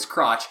caught on his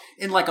crotch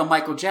in a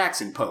Michael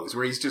Jackson pose,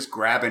 where he's just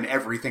grabbing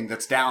everything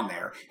that's down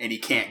there, and he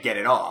can't get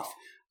it off.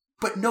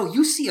 But no,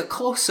 you see a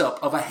close-up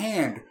of a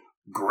hand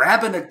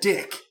grabbing a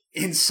dick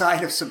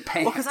inside of some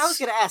pants. Well, because I was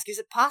going to ask, is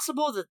it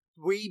possible that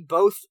we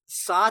both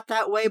saw it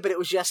that way, but it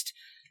was just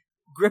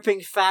gripping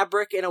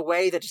fabric in a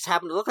way that just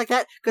happened to look like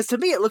that? Because to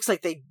me, it looks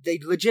like they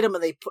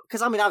legitimately put...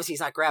 Because, I mean, obviously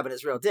he's not grabbing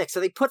his real dick, so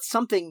they put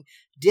something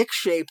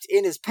dick-shaped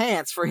in his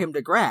pants for him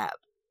to grab.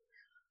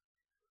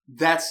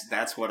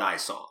 That's what I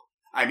saw.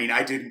 I mean,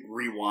 I didn't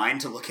rewind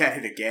to look at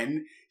it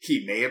again.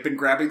 He may have been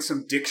grabbing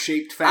some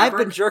dick-shaped fabric. I've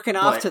been jerking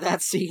off to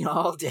that scene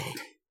all day.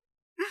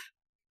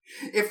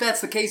 If that's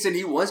the case and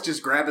he was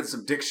just grabbing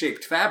some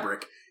dick-shaped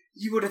fabric,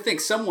 you would have think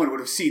someone would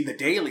have seen the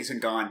dailies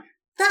and gone,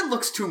 that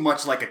looks too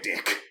much like a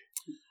dick.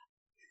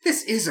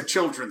 This is a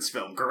children's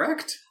film,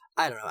 correct?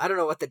 I don't know. I don't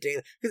know what the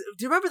daily... Do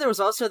you remember there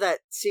was also that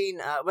scene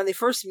when they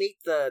first meet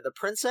the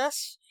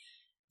princess?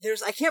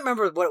 I can't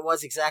remember what it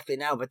was exactly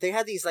now, but they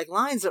had these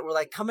lines that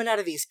were coming out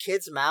of these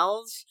kids'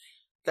 mouths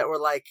that were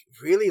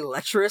really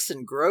lecherous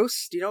and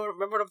gross. Do you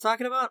remember what I'm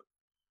talking about?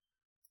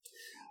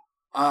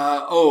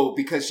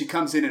 Because she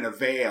comes in a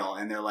veil,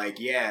 and they're like,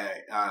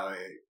 I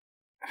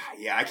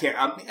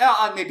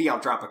can't. Maybe I'll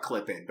drop a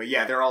clip in, but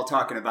yeah, they're all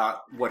talking about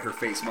what her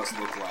face must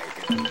look like.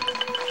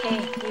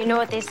 Hey, you know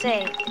what they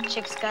say?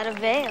 Chick's got a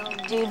veil,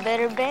 dude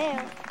better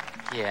bail.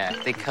 Yeah,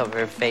 if they cover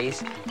her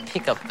face,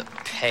 pick up the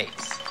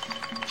pace.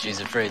 She's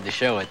afraid to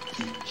show it.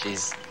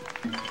 She's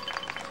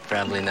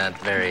probably not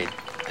very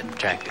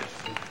attractive.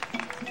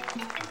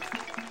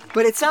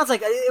 But it sounds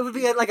like it would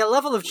be a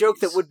level of joke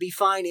that would be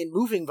fine in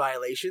moving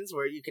violations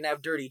where you can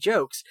have dirty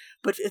jokes,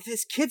 but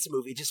this kid's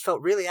movie just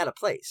felt really out of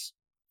place.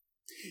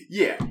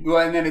 Yeah,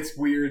 well, and then it's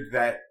weird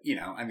that,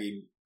 I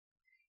mean,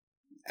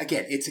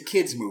 again, it's a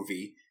kid's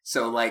movie,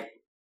 so, I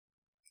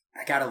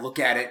gotta look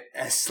at it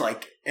as,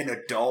 an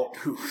adult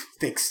who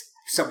thinks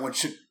someone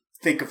should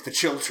think of the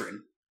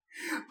children.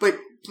 But,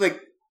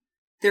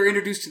 they're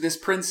introduced to this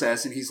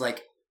princess, and he's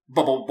like,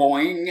 bubble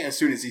boing, as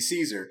soon as he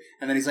sees her.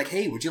 And then he's like,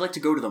 hey, would you like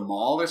to go to the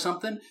mall or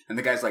something? And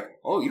the guy's like,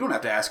 oh, you don't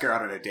have to ask her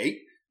out on a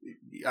date.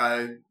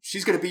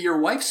 She's going to be your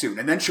wife soon,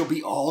 and then she'll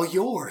be all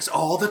yours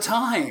all the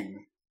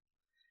time.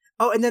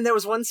 Oh, and then there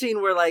was one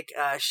scene where,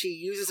 she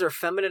uses her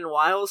feminine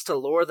wiles to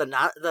lure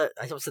I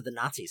almost said the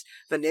Nazis,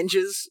 the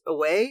ninjas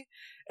away,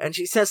 and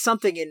she says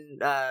something in,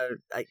 I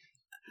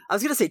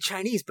was going to say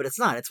Chinese, but it's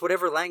not. It's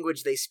whatever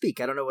language they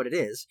speak. I don't know what it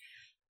is.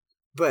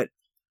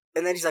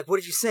 And then he's like, what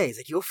did you say? He's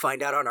like, you'll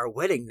find out on our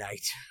wedding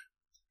night.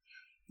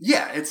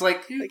 Yeah, it's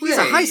he's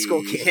a high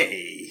school kid.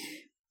 Hey.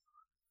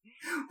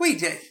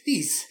 Wait,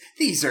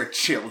 these are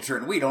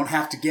children. We don't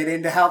have to get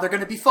into how they're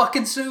going to be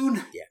fucking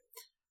soon. Yeah.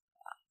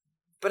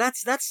 But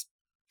that's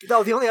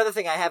no. The only other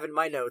thing I have in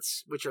my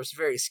notes, which are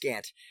very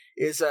scant,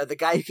 is the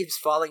guy who keeps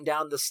falling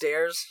down the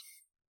stairs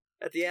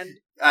at the end.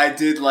 I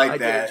did like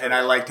that, and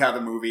I liked how the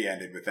movie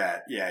ended with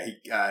that. Yeah,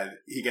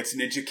 he gets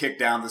ninja kicked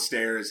down the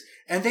stairs,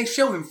 and they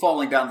show him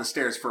falling down the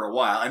stairs for a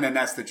while, and then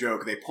that's the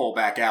joke. They pull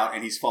back out,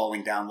 and he's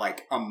falling down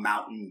like a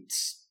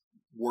mountain's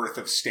worth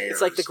of stairs.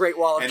 It's like the Great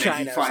Wall of and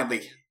China. Then he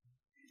finally,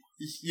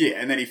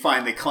 and then he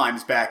finally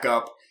climbs back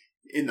up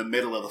in the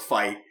middle of the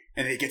fight,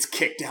 and then he gets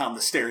kicked down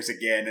the stairs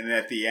again, and then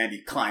at the end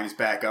he climbs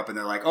back up, and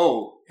they're like,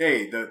 "Oh,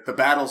 hey, the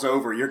battle's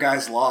over. Your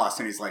guy's lost,"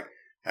 and he's like.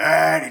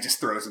 And he just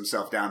throws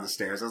himself down the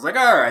stairs. I was like,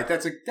 all right,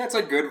 that's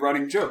a good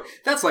running joke.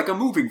 That's like a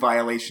moving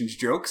violations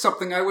joke,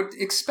 something I would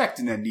expect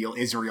in a Neil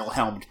Israel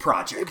helmed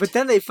project. But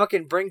then they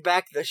fucking bring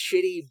back the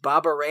shitty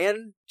Baba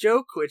Ran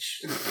joke,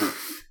 which...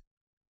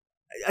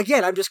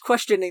 Again, I'm just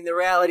questioning the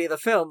reality of the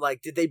film.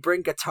 Like, did they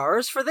bring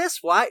guitars for this?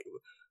 Why?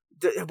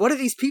 What are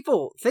these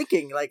people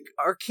thinking? Like,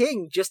 our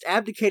king just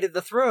abdicated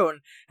the throne,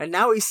 and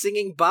now he's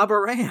singing Baba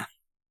Ran.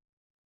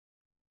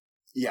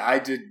 Yeah, I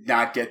did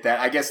not get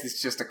that. I guess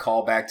it's just a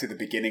callback to the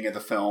beginning of the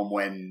film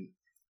when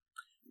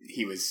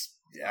he was...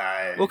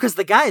 well, because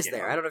the guy's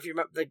there. I don't know if you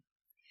remember...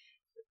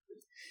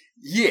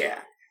 Yeah.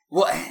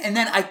 Well, and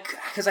then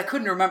because I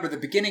couldn't remember the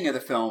beginning of the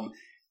film,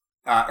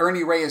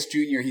 Ernie Reyes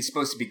Jr., he's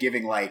supposed to be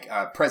giving like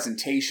a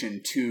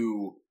presentation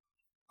to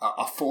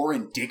a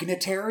foreign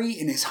dignitary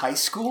in his high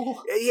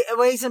school. Yeah,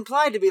 well, he's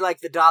implied to be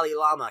like the Dalai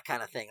Lama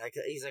kind of thing. Like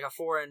he's like a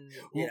foreign,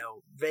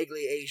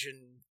 vaguely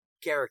Asian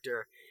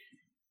character.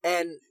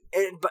 And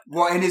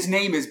his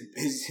name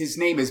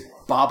is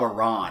Baba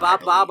Ran.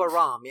 Baba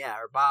Ram, yeah,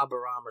 or Baba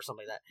Ram or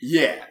something like that.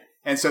 Yeah,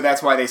 and so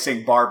that's why they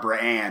sing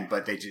Barbara Ann,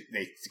 but they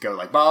go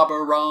like Baba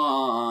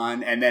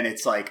Ran, and then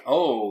it's like,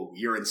 oh,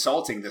 you're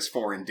insulting this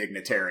foreign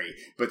dignitary.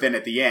 But then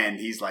at the end,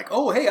 he's like,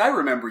 oh, hey, I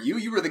remember you.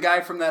 You were the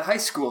guy from that high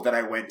school that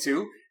I went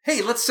to.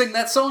 Hey, let's sing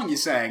that song you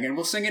sang, and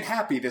we'll sing it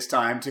happy this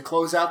time to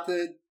close out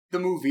the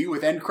movie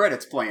with end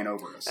credits playing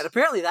over us. And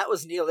apparently that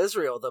was Neil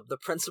Israel, the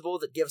principal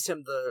that gives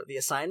him the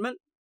assignment.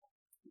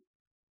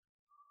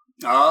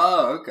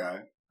 Oh,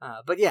 okay.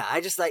 But yeah,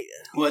 I just like...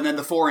 Well, and then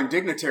the foreign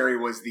dignitary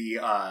was the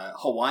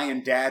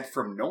Hawaiian dad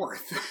from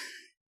North.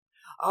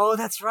 Oh,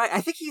 that's right. I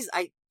think he's...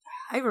 I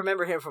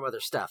remember him from other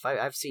stuff.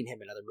 I've seen him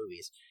in other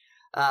movies.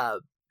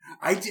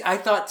 I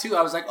thought, too,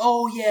 I was like,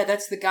 oh, yeah,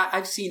 that's the guy.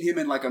 I've seen him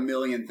in, like, a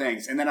million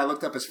things. And then I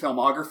looked up his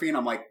filmography, and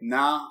I'm like,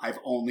 nah, I've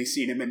only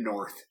seen him in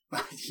North.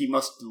 He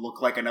must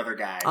look like another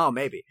guy. Oh,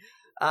 maybe.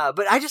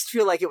 But I just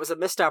feel like it was a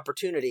missed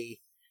opportunity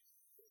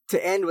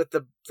to end with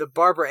the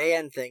Barbara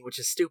Ann thing, which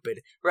is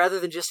stupid, rather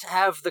than just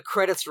have the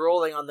credits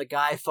rolling on the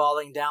guy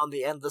falling down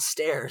the endless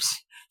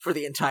stairs for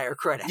the entire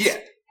credits. Yeah.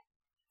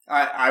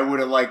 I would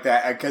have liked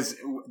that, because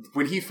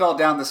when he fell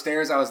down the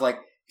stairs, I was like,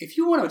 if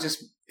you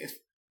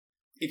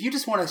you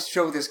just want to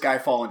show this guy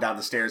falling down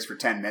the stairs for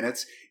 10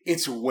 minutes,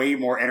 it's way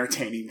more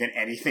entertaining than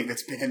anything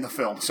that's been in the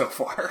film so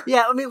far.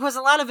 Yeah, I mean, because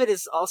a lot of it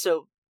is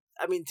also,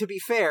 I mean, to be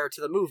fair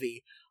to the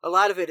movie, a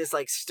lot of it is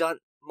like stunt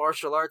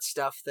martial arts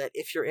stuff that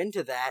if you're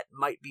into that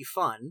might be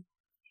fun,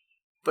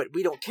 but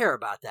we don't care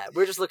about that.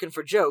 We're just looking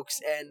for jokes,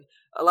 and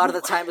a lot of the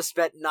time is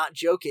spent not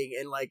joking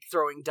and like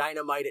throwing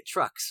dynamite at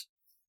trucks.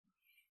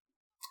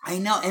 I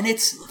know, and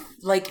it's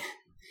like,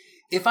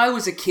 if I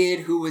was a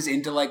kid who was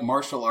into like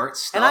martial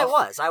arts stuff, and I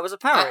was a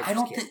Power Rangers I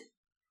don't kid. think.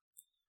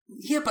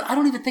 Yeah, but I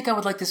don't even think I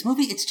would like this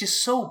movie. It's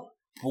just so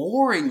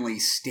boringly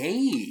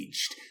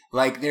staged.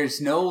 Like, there's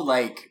no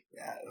like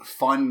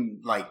fun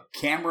like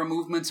camera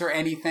movements or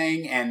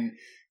anything, and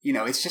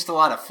it's just a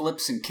lot of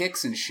flips and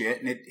kicks and shit,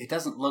 and it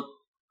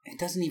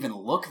doesn't even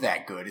look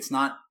that good. It's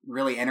not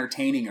really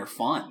entertaining or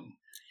fun.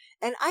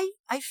 And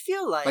I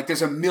feel like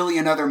there's a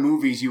million other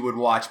movies you would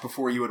watch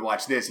before you would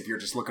watch this if you're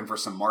just looking for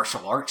some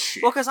martial arts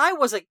shit. Well, because I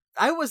was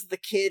the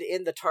kid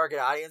in the target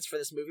audience for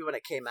this movie when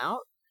it came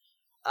out.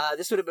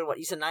 This would have been, what,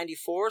 you said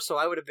 94, so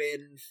I would have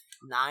been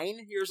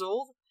 9 years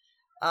old.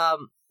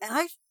 And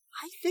I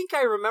think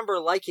I remember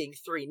liking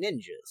Three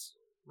Ninjas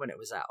when it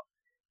was out.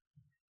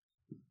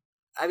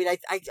 I mean,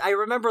 I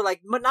remember,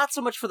 like, but not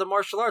so much for the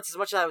martial arts as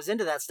much as I was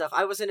into that stuff.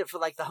 I was in it for,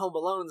 like, the Home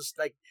Alones,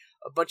 like,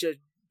 a bunch of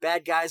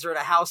bad guys are at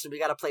a house and we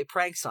got to play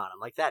pranks on them,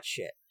 like that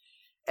shit.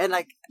 And,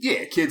 like...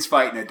 Yeah, kids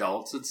fighting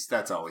adults,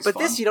 that's always fun. But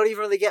this, you don't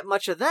even really get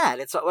much of that.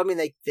 I mean,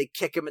 they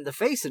kick him in the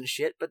face and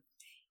shit, but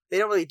they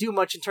don't really do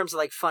much in terms of,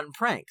 like, fun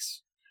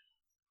pranks.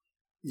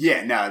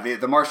 Yeah, no,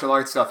 the martial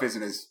arts stuff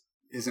isn't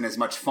as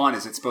much fun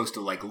as it's supposed to,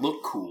 like,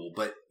 look cool,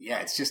 but yeah,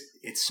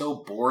 it's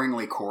so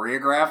boringly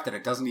choreographed that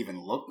it doesn't even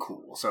look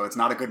cool. So it's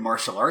not a good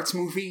martial arts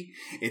movie,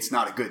 it's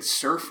not a good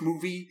surf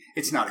movie,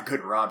 it's not a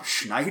good Rob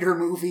Schneider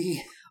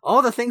movie.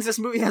 All the things this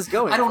movie has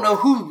going. I don't know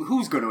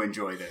who's going to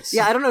enjoy this.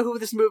 Yeah, I don't know who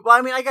this movie... Well,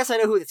 I mean, I guess I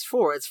know who it's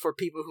for. It's for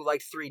people who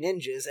liked Three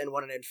Ninjas and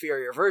want an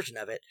inferior version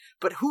of it.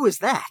 But who is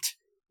that?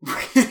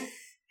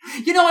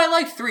 I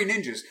liked Three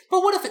Ninjas,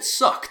 but what if it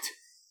sucked?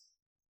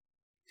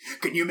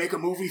 Can you make a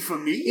movie for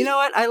me? You know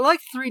what? I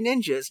liked Three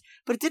Ninjas,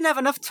 but it didn't have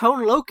enough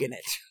Tone Loc in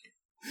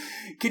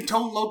it. Can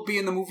Tone Loc be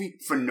in the movie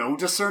for no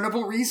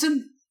discernible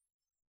reason?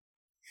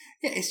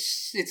 Yeah,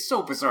 it's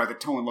so bizarre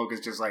that Tone Loc is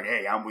just like,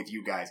 hey, I'm with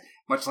you guys.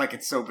 Much like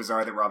it's so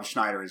bizarre that Rob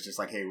Schneider is just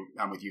like, hey,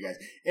 I'm with you guys.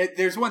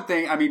 There's one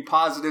thing,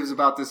 positives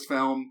about this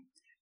film.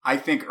 I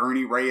think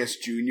Ernie Reyes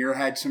Jr.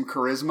 had some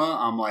charisma.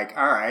 I'm like,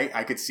 all right,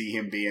 I could see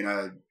him being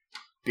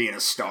a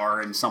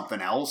star in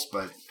something else,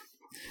 but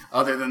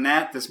other than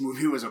that, this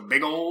movie was a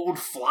big old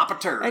flop of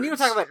turds. And you were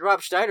talking about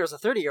Rob Schneider as a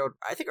 30-year-old.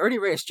 I think Ernie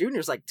Reyes Jr.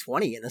 is like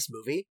 20 in this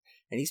movie,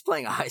 and he's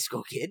playing a high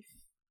school kid.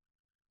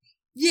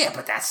 Yeah,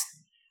 but that's...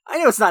 I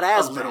know it's not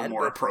as a little bad,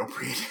 more but...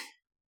 appropriate.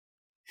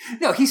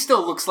 No, he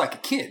still looks like a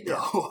kid,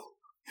 though.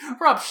 Yeah.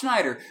 Rob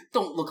Schneider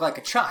don't look like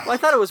a child. Well, I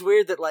thought it was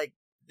weird that, like,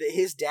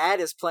 his dad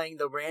is playing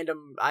the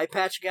random eye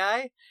patch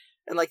guy,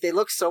 and, like, they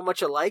look so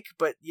much alike,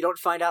 but you don't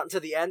find out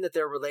until the end that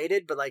they're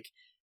related, but, like,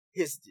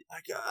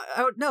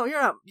 no,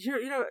 you're not,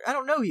 I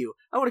don't know you.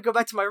 I want to go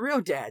back to my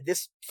real dad,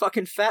 this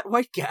fucking fat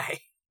white guy.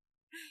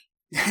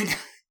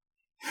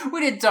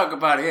 We didn't talk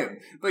about him.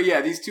 But yeah,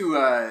 these two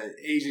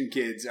Asian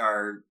kids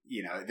are,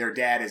 their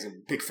dad is a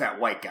big fat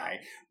white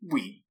guy.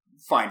 We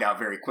find out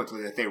very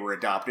quickly that they were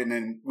adopted, and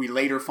then we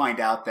later find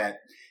out that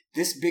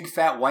this big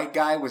fat white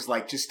guy was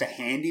like just a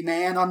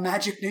handyman on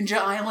Magic Ninja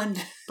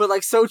Island. But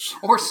like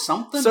or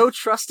something. So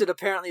trusted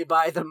apparently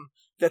by them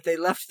that they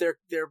left their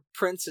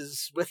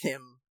princes with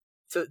him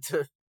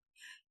to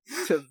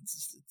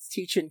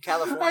teach in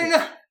California. I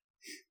know.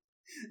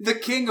 The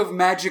king of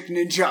Magic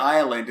Ninja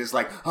Island is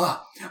like,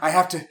 I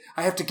have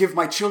to give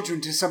my children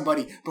to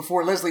somebody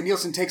before Leslie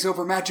Nielsen takes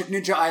over Magic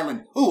Ninja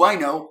Island. Ooh, I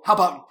know. How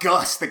about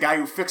Gus, the guy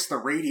who fixed the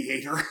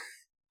radiator?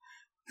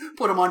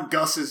 Put him on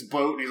Gus's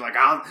boat, and he's like,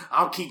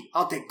 I'll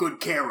take good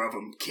care of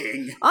him,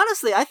 king.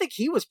 Honestly, I think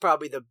he was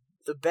probably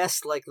the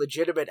best, like,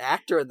 legitimate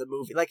actor in the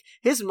movie. Like,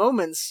 his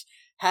moments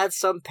had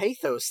some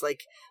pathos,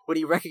 like, when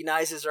he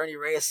recognizes Ernie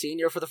Reyes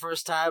Sr. for the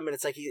first time, and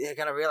it's like, he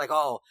kind of realized, like,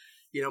 oh,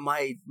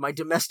 my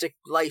domestic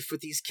life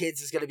with these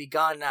kids is going to be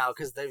gone now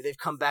because they've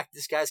come back.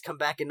 This guy's come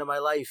back into my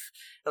life.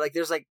 And like,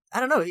 there's like, I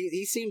don't know.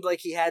 He seemed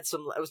like he had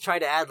some. I was trying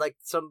to add like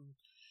some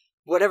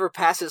whatever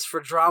passes for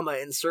drama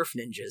in Surf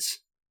Ninjas.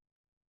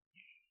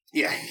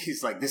 Yeah,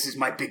 he's like, this is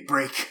my big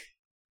break.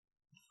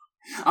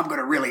 I'm going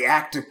to really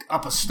act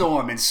up a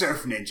storm in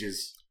Surf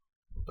Ninjas.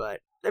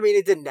 But I mean,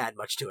 it didn't add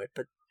much to it.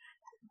 But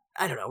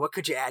I don't know. What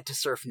could you add to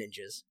Surf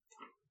Ninjas?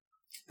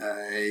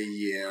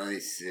 Yeah,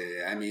 let's see.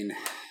 I mean.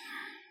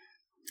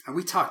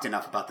 We talked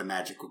enough about the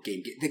magical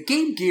Game Gear. The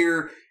Game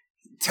Gear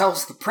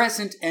tells the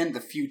present and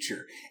the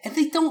future. And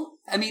they don't...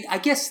 I mean, I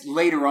guess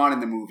later on in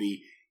the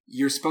movie,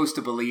 you're supposed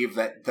to believe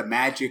that the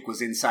magic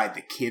was inside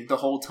the kid the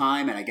whole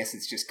time, and I guess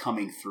it's just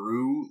coming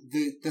through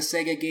the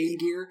Sega Game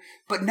Gear.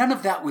 But none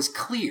of that was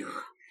clear.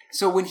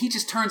 So when he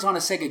just turns on a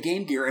Sega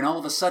Game Gear, and all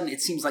of a sudden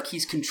it seems like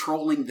he's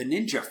controlling the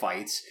ninja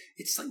fights,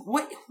 it's like,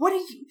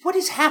 what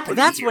is happening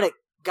Well, that's here? what it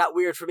got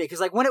weird for me. Because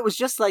like when it was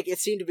just like, it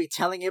seemed to be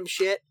telling him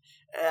shit,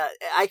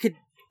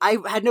 I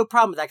had no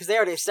problem with that because they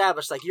already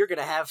established, like, you're going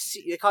to have,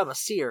 they call him a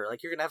seer,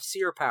 like, you're going to have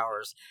seer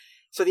powers.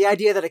 So the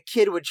idea that a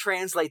kid would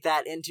translate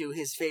that into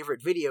his favorite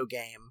video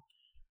game,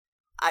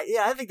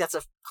 I think that's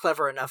a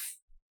clever enough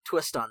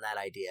twist on that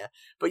idea.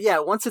 But yeah,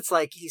 once it's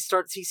like, he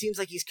seems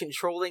like he's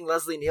controlling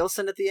Leslie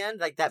Nielsen at the end,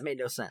 like, that made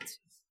no sense.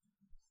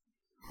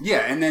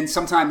 Yeah, and then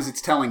sometimes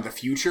it's telling the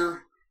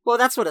future. Well,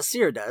 that's what a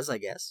seer does, I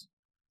guess.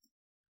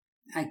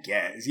 I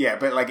guess, yeah,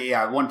 but like,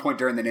 yeah, at one point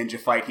during the ninja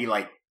fight, he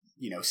like,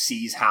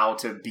 sees how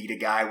to beat a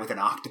guy with an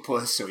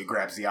octopus, so he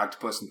grabs the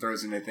octopus and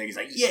throws it in the thing. He's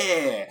like,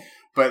 yeah!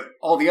 But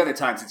all the other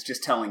times, it's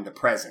just telling the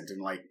present,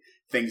 and, like,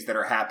 things that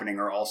are happening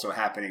are also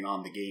happening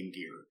on the Game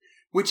Gear.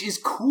 Which is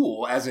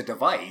cool as a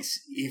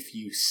device if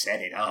you set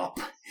it up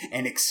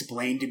and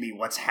explain to me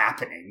what's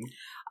happening.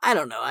 I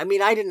don't know. I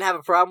mean, I didn't have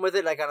a problem with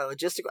it, like, on a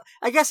logistical...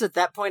 I guess at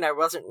that point, I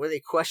wasn't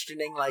really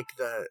questioning, like,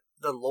 the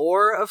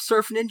lore of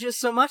Surf Ninjas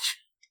so much.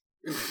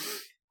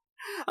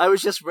 I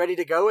was just ready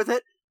to go with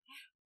it.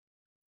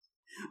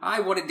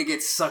 I wanted to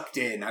get sucked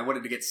in. I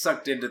wanted to get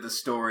sucked into the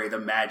story, the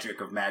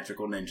magic of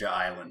Magical Ninja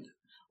Island.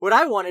 What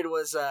I wanted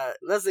was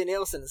Leslie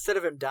Nielsen, instead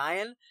of him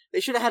dying, they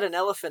should have had an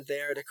elephant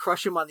there to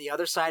crush him on the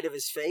other side of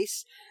his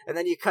face, and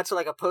then you cut to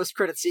like a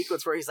post-credit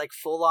sequence where he's like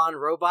full-on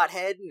robot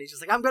head, and he's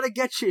just like, I'm gonna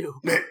get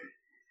you!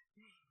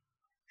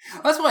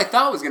 That's what I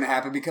thought was gonna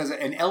happen, because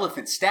an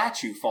elephant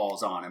statue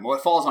falls on him. Well,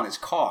 it falls on his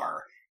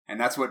car, and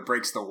that's what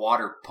breaks the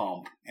water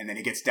pump, and then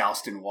he gets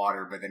doused in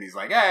water, but then he's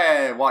like,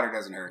 hey, water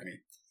doesn't hurt me.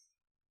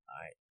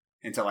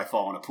 Until I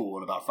fall in a pool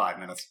in about 5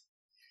 minutes.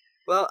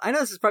 Well, I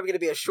know this is probably going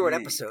to be a short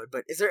episode,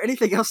 but is there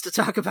anything else to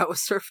talk about with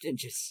Surf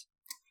Ninjas?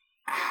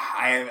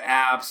 I have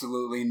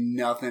absolutely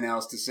nothing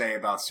else to say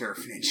about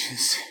Surf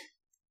Ninjas.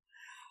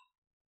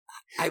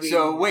 I mean...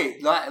 So,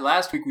 wait,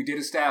 last week we did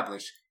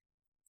establish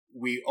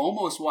we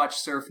almost watched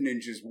Surf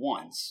Ninjas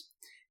once.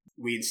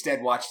 We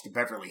instead watched the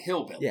Beverly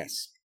Hillbillies.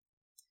 Yes.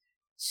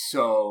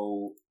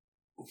 So,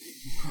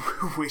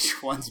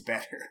 which one's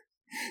better?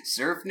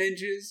 Surf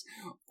Ninjas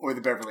or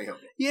the Beverly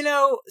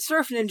Hillbillies?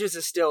 Surf Ninjas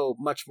is still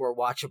much more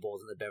watchable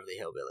than the Beverly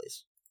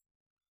Hillbillies.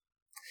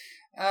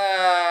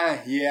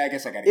 Yeah, I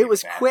guess I gotta It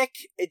was that. quick.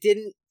 It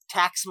didn't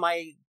tax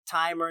my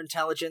time or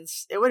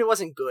intelligence. It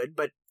wasn't good,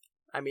 but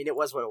I mean, it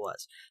was what it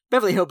was.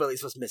 Beverly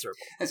Hillbillies was miserable.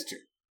 That's true.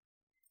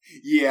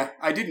 Yeah,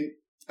 I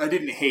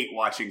didn't hate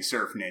watching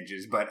Surf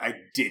Ninjas, but I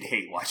did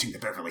hate watching the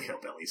Beverly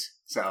Hillbillies.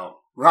 So,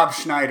 Rob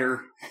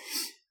Schneider,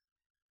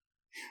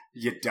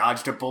 you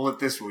dodged a bullet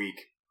this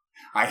week.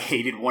 I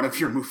hated one of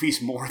your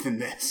movies more than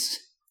this.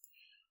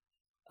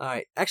 All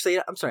right. Actually,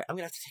 I'm sorry. I'm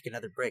going to have to take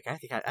another break. I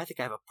think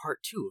I have a part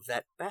 2 of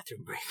that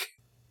bathroom break.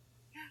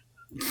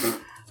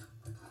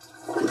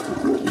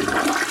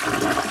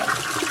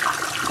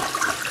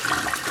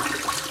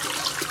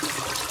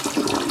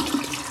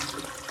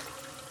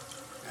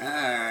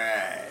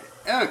 Alright.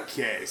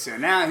 Okay, so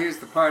now here's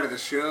the part of the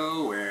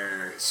show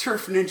where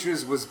Surf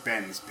Ninjas was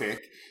Ben's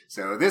pick.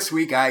 So this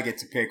week I get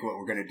to pick what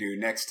we're going to do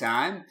next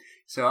time.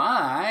 So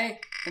I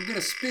am going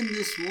to spin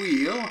this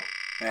wheel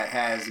that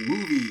has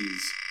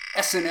movies,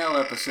 SNL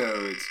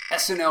episodes,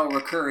 SNL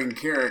recurring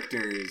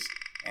characters,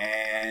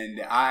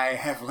 and I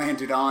have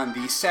landed on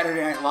the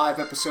Saturday Night Live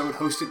episode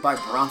hosted by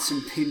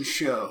Bronson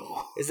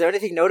Pinchot. Is there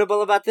anything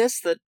notable about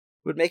this that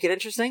would make it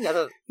interesting?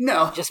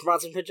 No. Just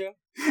Bronson Pinchot?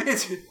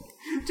 It's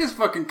just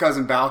fucking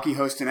Cousin Balky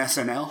hosting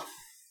SNL.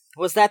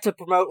 Was that to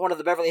promote one of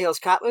the Beverly Hills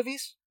Cop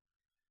movies?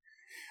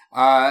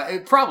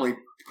 Probably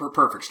for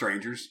Perfect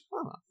Strangers.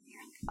 Oh.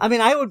 I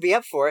mean, I would be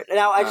up for it.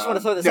 Now, I just want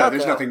to throw this out,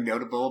 there's nothing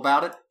notable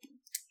about it.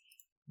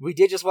 We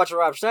did just watch a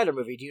Rob Schneider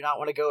movie. Do you not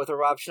want to go with a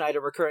Rob Schneider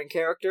recurring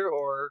character,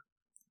 or...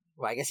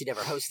 Well, I guess he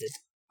never hosted.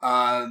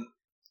 To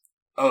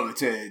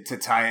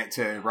tie it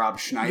to Rob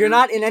Schneider? You're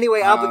not in any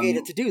way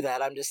obligated to do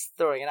that. I'm just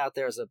throwing it out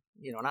there as an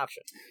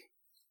option.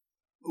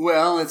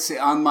 Well, let's see.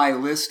 On my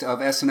list of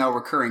SNL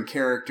recurring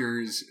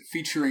characters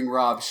featuring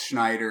Rob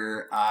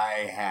Schneider,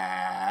 I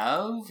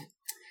have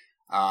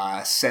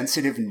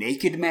Sensitive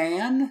Naked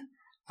Man.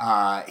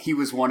 He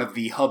was one of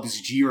the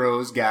Hubs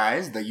Giros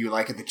guys, the You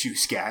Like It the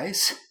Juice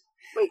guys.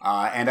 Wait.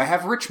 And I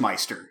have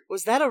Richmeister.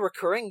 Was that a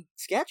recurring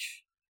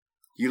sketch?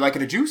 You Like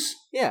It a Juice?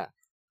 Yeah.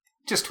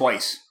 Just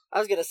twice. I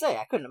was going to say,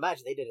 I couldn't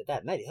imagine they did it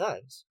that many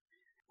times.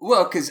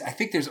 Well, because I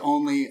think there's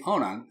only...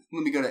 Hold on.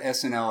 Let me go to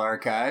SNL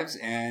Archives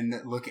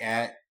and look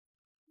at...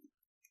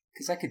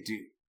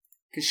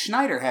 Because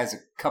Schneider has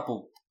a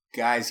couple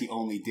guys he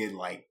only did,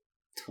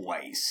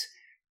 twice.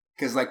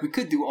 Because, we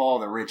could do all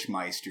the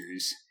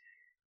Richmeisters.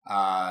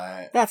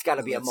 That's got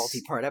to be a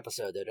multi-part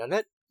episode, though, doesn't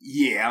it?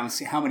 Yeah, I'm going to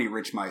see how many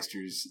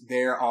Richmeisters.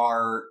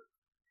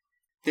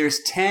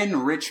 There's 10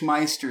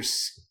 Richmeister...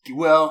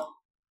 Well,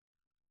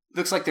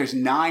 looks like there's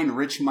 9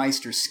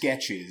 Richmeister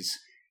sketches,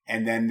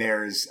 and then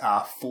there's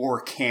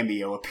 4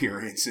 cameo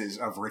appearances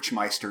of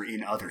Richmeister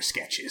in other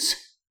sketches.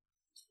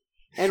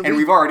 And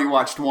we've already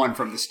watched one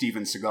from the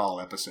Steven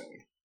Seagal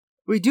episode.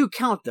 We do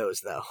count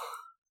those, though.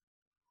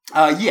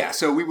 Yeah,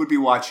 so we would be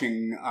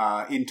watching,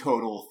 in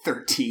total,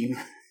 13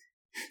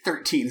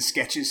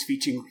 sketches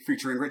featuring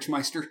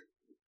Richmeister.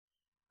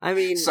 I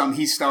mean... Some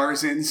he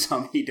stars in,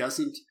 some he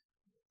doesn't.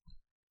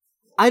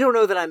 I don't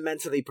know that I'm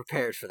mentally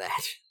prepared for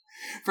that.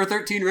 For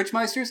 13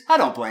 Richmeisters? I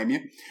don't blame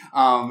you.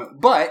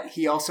 But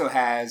he also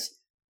has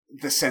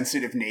The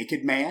Sensitive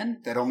Naked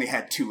Man, that only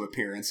had 2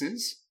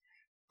 appearances.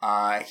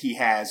 He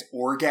has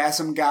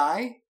Orgasm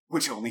Guy,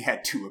 which only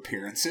had 2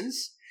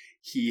 appearances.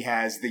 He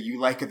has the You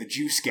Like It the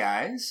Juice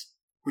guys,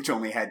 which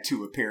only had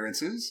 2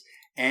 appearances.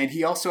 And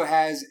he also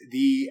has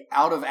the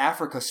Out of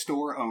Africa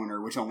store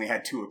owner, which only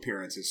had 2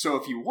 appearances. So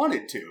if you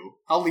wanted to,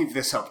 I'll leave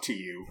this up to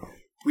you.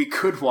 We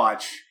could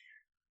watch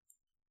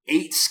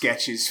 8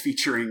 sketches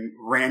featuring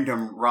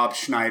random Rob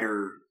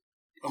Schneider,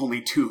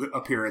 only 2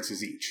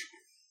 appearances each.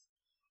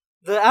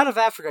 The Out of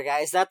Africa guy,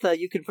 is that the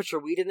you can put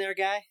your weed in there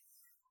guy?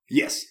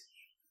 Yes.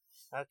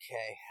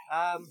 Okay.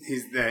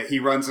 He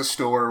runs a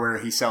store where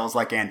he sells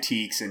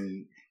antiques,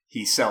 and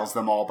he sells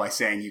them all by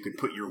saying you can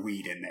put your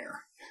weed in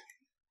there.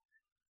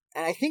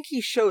 And I think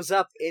he shows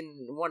up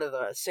in one of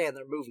the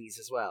Sandler movies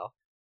as well.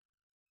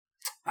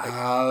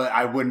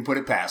 I wouldn't put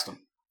it past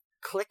him.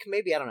 Click,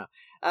 maybe? I don't know.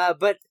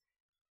 But,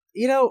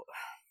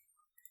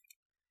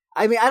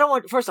 I mean,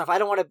 first off, I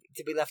don't want it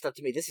to be left up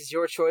to me. This is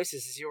your choice.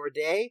 This is your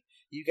day.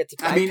 You get to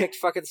I picked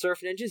fucking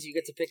Surf Ninjas. You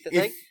get to pick the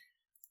thing.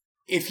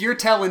 If you're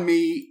telling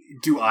me,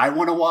 do I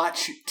want to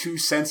watch 2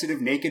 Sensitive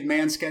Naked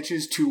Man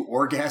sketches, 2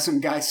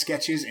 Orgasm Guy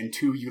sketches, and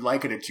 2 You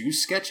Like It a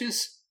Juice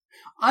sketches,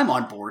 I'm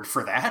on board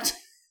for that.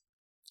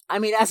 I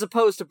mean, as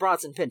opposed to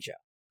Bronson Pinchot.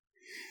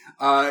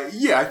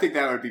 Yeah, I think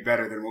that would be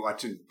better than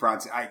watching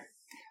Bronson. I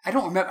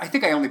don't remember. I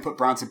think I only put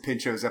Bronson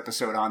Pinchot's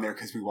episode on there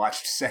because we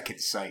watched Second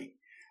Sight.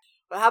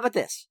 Well, how about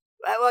this?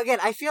 Well, again,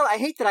 I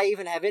hate that I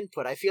even have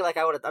input. I feel like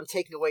I'm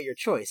taking away your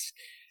choice.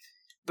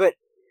 But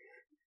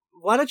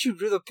why don't you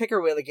do the picker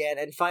wheel again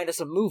and find us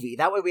a movie?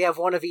 That way we have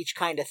one of each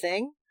kind of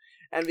thing,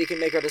 and we can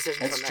make our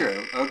decision That's from there.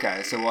 That's true.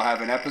 Okay, so we'll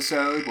have an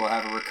episode, we'll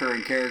have a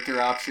recurring character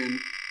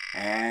option,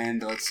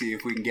 and let's see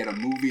if we can get a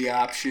movie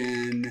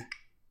option.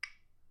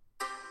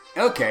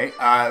 Okay,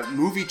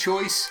 movie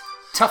choice,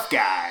 Tough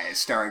Guys,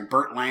 starring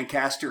Burt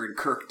Lancaster and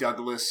Kirk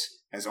Douglas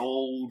as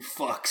old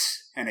fucks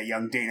and a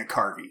young Dana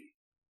Carvey.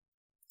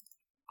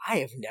 I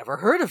have never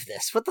heard of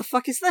this. What the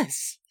fuck is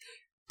this?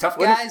 Tough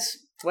Guys?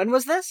 When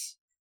was this?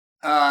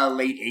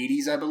 Late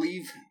 80s, I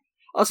believe.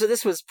 Also,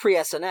 this was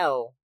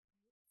pre-SNL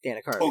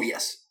Dana Carvey. Oh,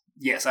 yes.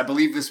 Yes, I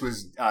believe this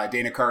was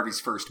Dana Carvey's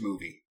first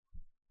movie.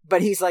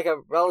 But he's like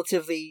a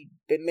relatively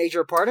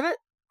major part of it?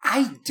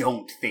 I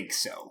don't think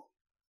so.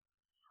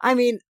 I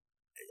mean,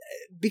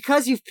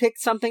 because you've picked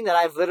something that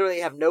I literally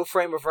have no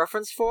frame of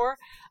reference for,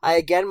 I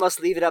again must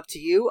leave it up to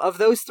you. Of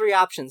those three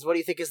options, what do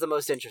you think is the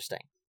most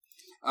interesting?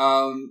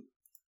 I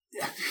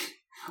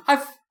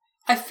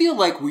feel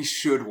like we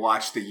should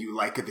watch the You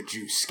Like the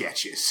Juice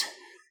sketches.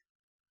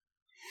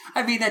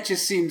 I mean, that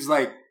just seems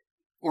like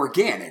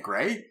organic,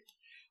 right?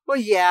 Well,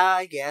 yeah,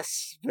 I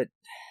guess, but...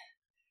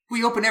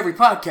 We open every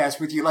podcast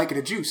with You Like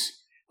the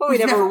Juice. Well,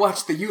 We've never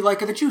watched the You Like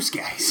the Juice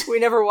guys. We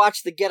never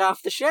watched the Get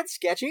Off the Shed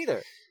sketch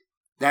either.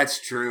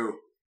 That's true.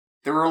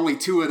 There were only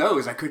 2 of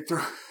those. I could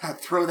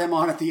throw them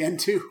on at the end,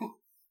 too.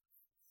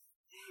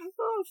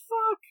 Oh,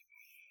 fuck.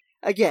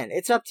 Again,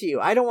 it's up to you.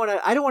 I don't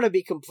want to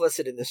be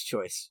complicit in this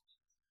choice.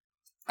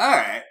 All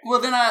right. Well,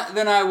 then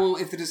I will.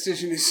 If the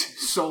decision is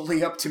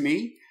solely up to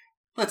me,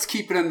 let's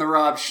keep it in the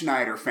Rob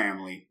Schneider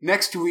family.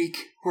 Next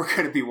week, we're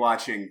going to be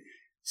watching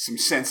some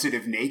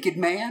Sensitive Naked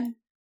Man,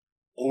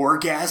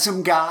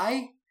 Orgasm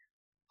Guy,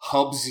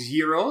 Hub's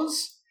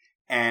Heroes,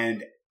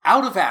 and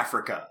Out of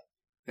Africa.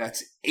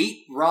 That's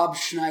 8 Rob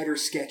Schneider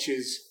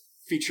sketches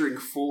featuring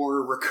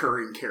 4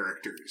 recurring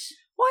characters.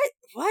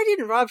 Why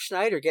didn't Rob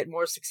Schneider get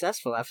more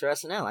successful after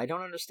SNL? I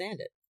don't understand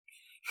it.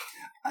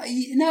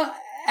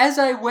 As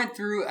I went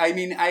through, I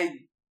mean,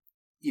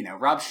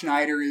 Rob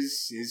Schneider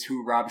is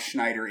who Rob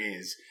Schneider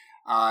is.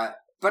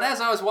 But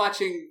as I was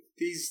watching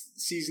these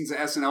seasons of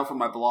SNL from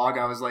my blog,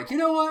 I was like, you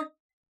know what?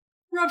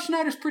 Rob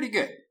Schneider's pretty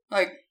good.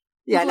 Like,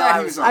 yeah, no,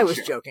 I was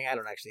joking. I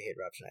don't actually hate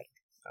Rob Schneider.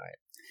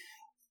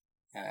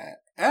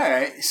 All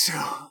right, so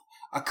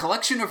a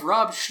collection of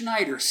Rob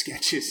Schneider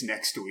sketches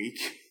next week.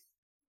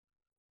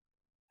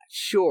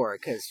 Sure,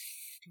 because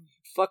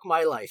fuck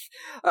my life.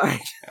 All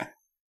right.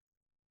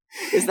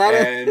 Is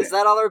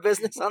that all our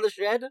business on the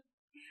shed?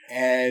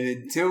 And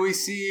until we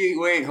see...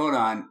 Wait, hold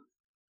on.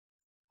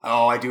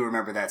 Oh, I do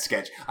remember that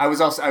sketch. I was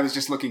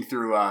just looking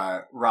through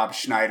Rob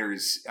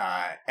Schneider's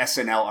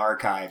SNL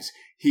archives.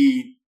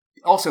 He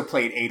also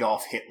played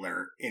Adolf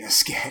Hitler in a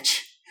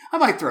sketch. I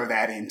might throw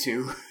that in,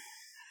 too.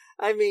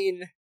 I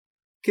mean,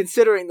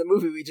 considering the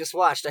movie we just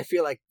watched, I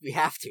feel like we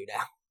have to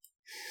now.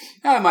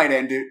 I might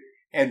end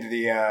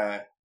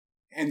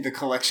the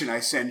collection I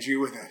send you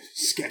with a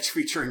sketch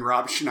featuring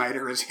Rob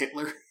Schneider as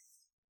Hitler.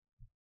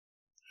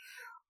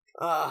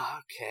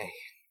 Okay.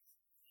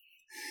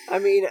 I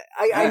mean,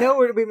 I know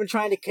we've been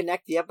trying to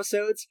connect the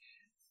episodes.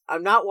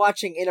 I'm not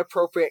watching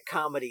inappropriate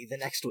comedy the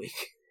next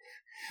week.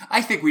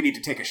 I think we need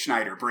to take a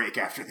Schneider break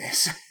after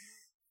this.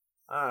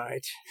 All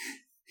right.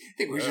 I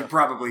think we should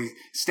probably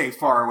stay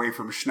far away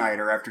from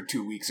Schneider after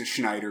 2 weeks of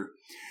Schneider.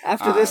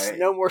 After this,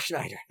 no more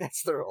Schneider.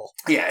 That's the rule.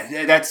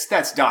 Yeah,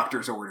 that's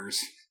doctor's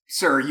orders.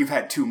 Sir, you've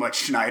had too much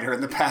Schneider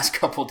in the past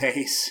couple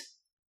days.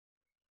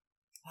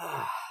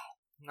 All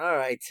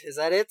right. Is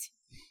that it?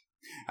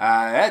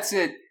 That's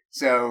it.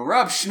 So,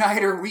 Rob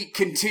Schneider week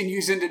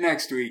continues into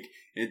next week.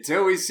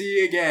 Until we see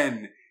you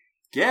again,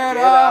 get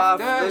off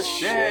the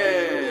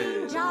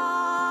shed!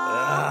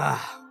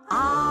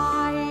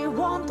 I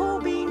want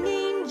to be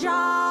ninja.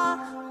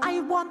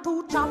 I want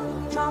to chop,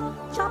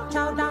 chop, chop,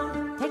 chow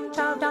down. Take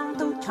chow down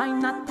to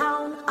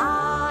Chinatown.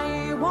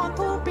 I want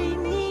to be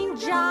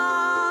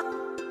ninja.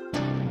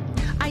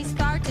 I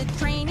started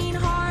training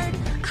hard.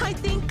 I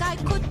think I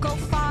could go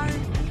far.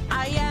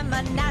 I am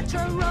a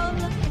natural.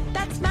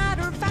 That's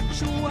matter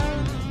factual.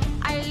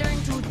 I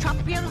learned to chop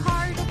real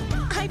hard.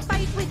 I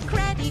fight with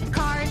credit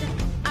card.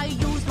 I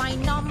use my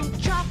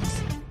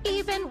nunchucks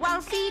even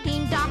while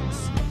feeding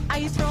ducks.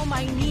 I throw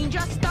my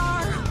ninja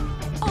star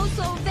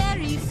also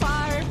very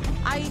far.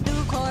 I do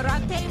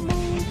karate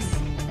moves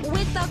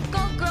with a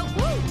go-go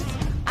woo.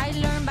 I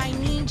learn my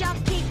ninja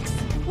kicks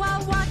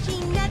while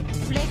watching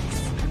Netflix.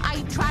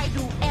 I try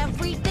to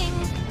everything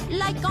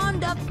like on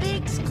the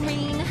big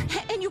screen.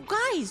 And you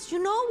guys,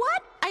 you know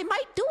what? I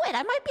might do it.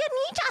 I might be a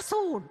ninja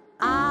soon.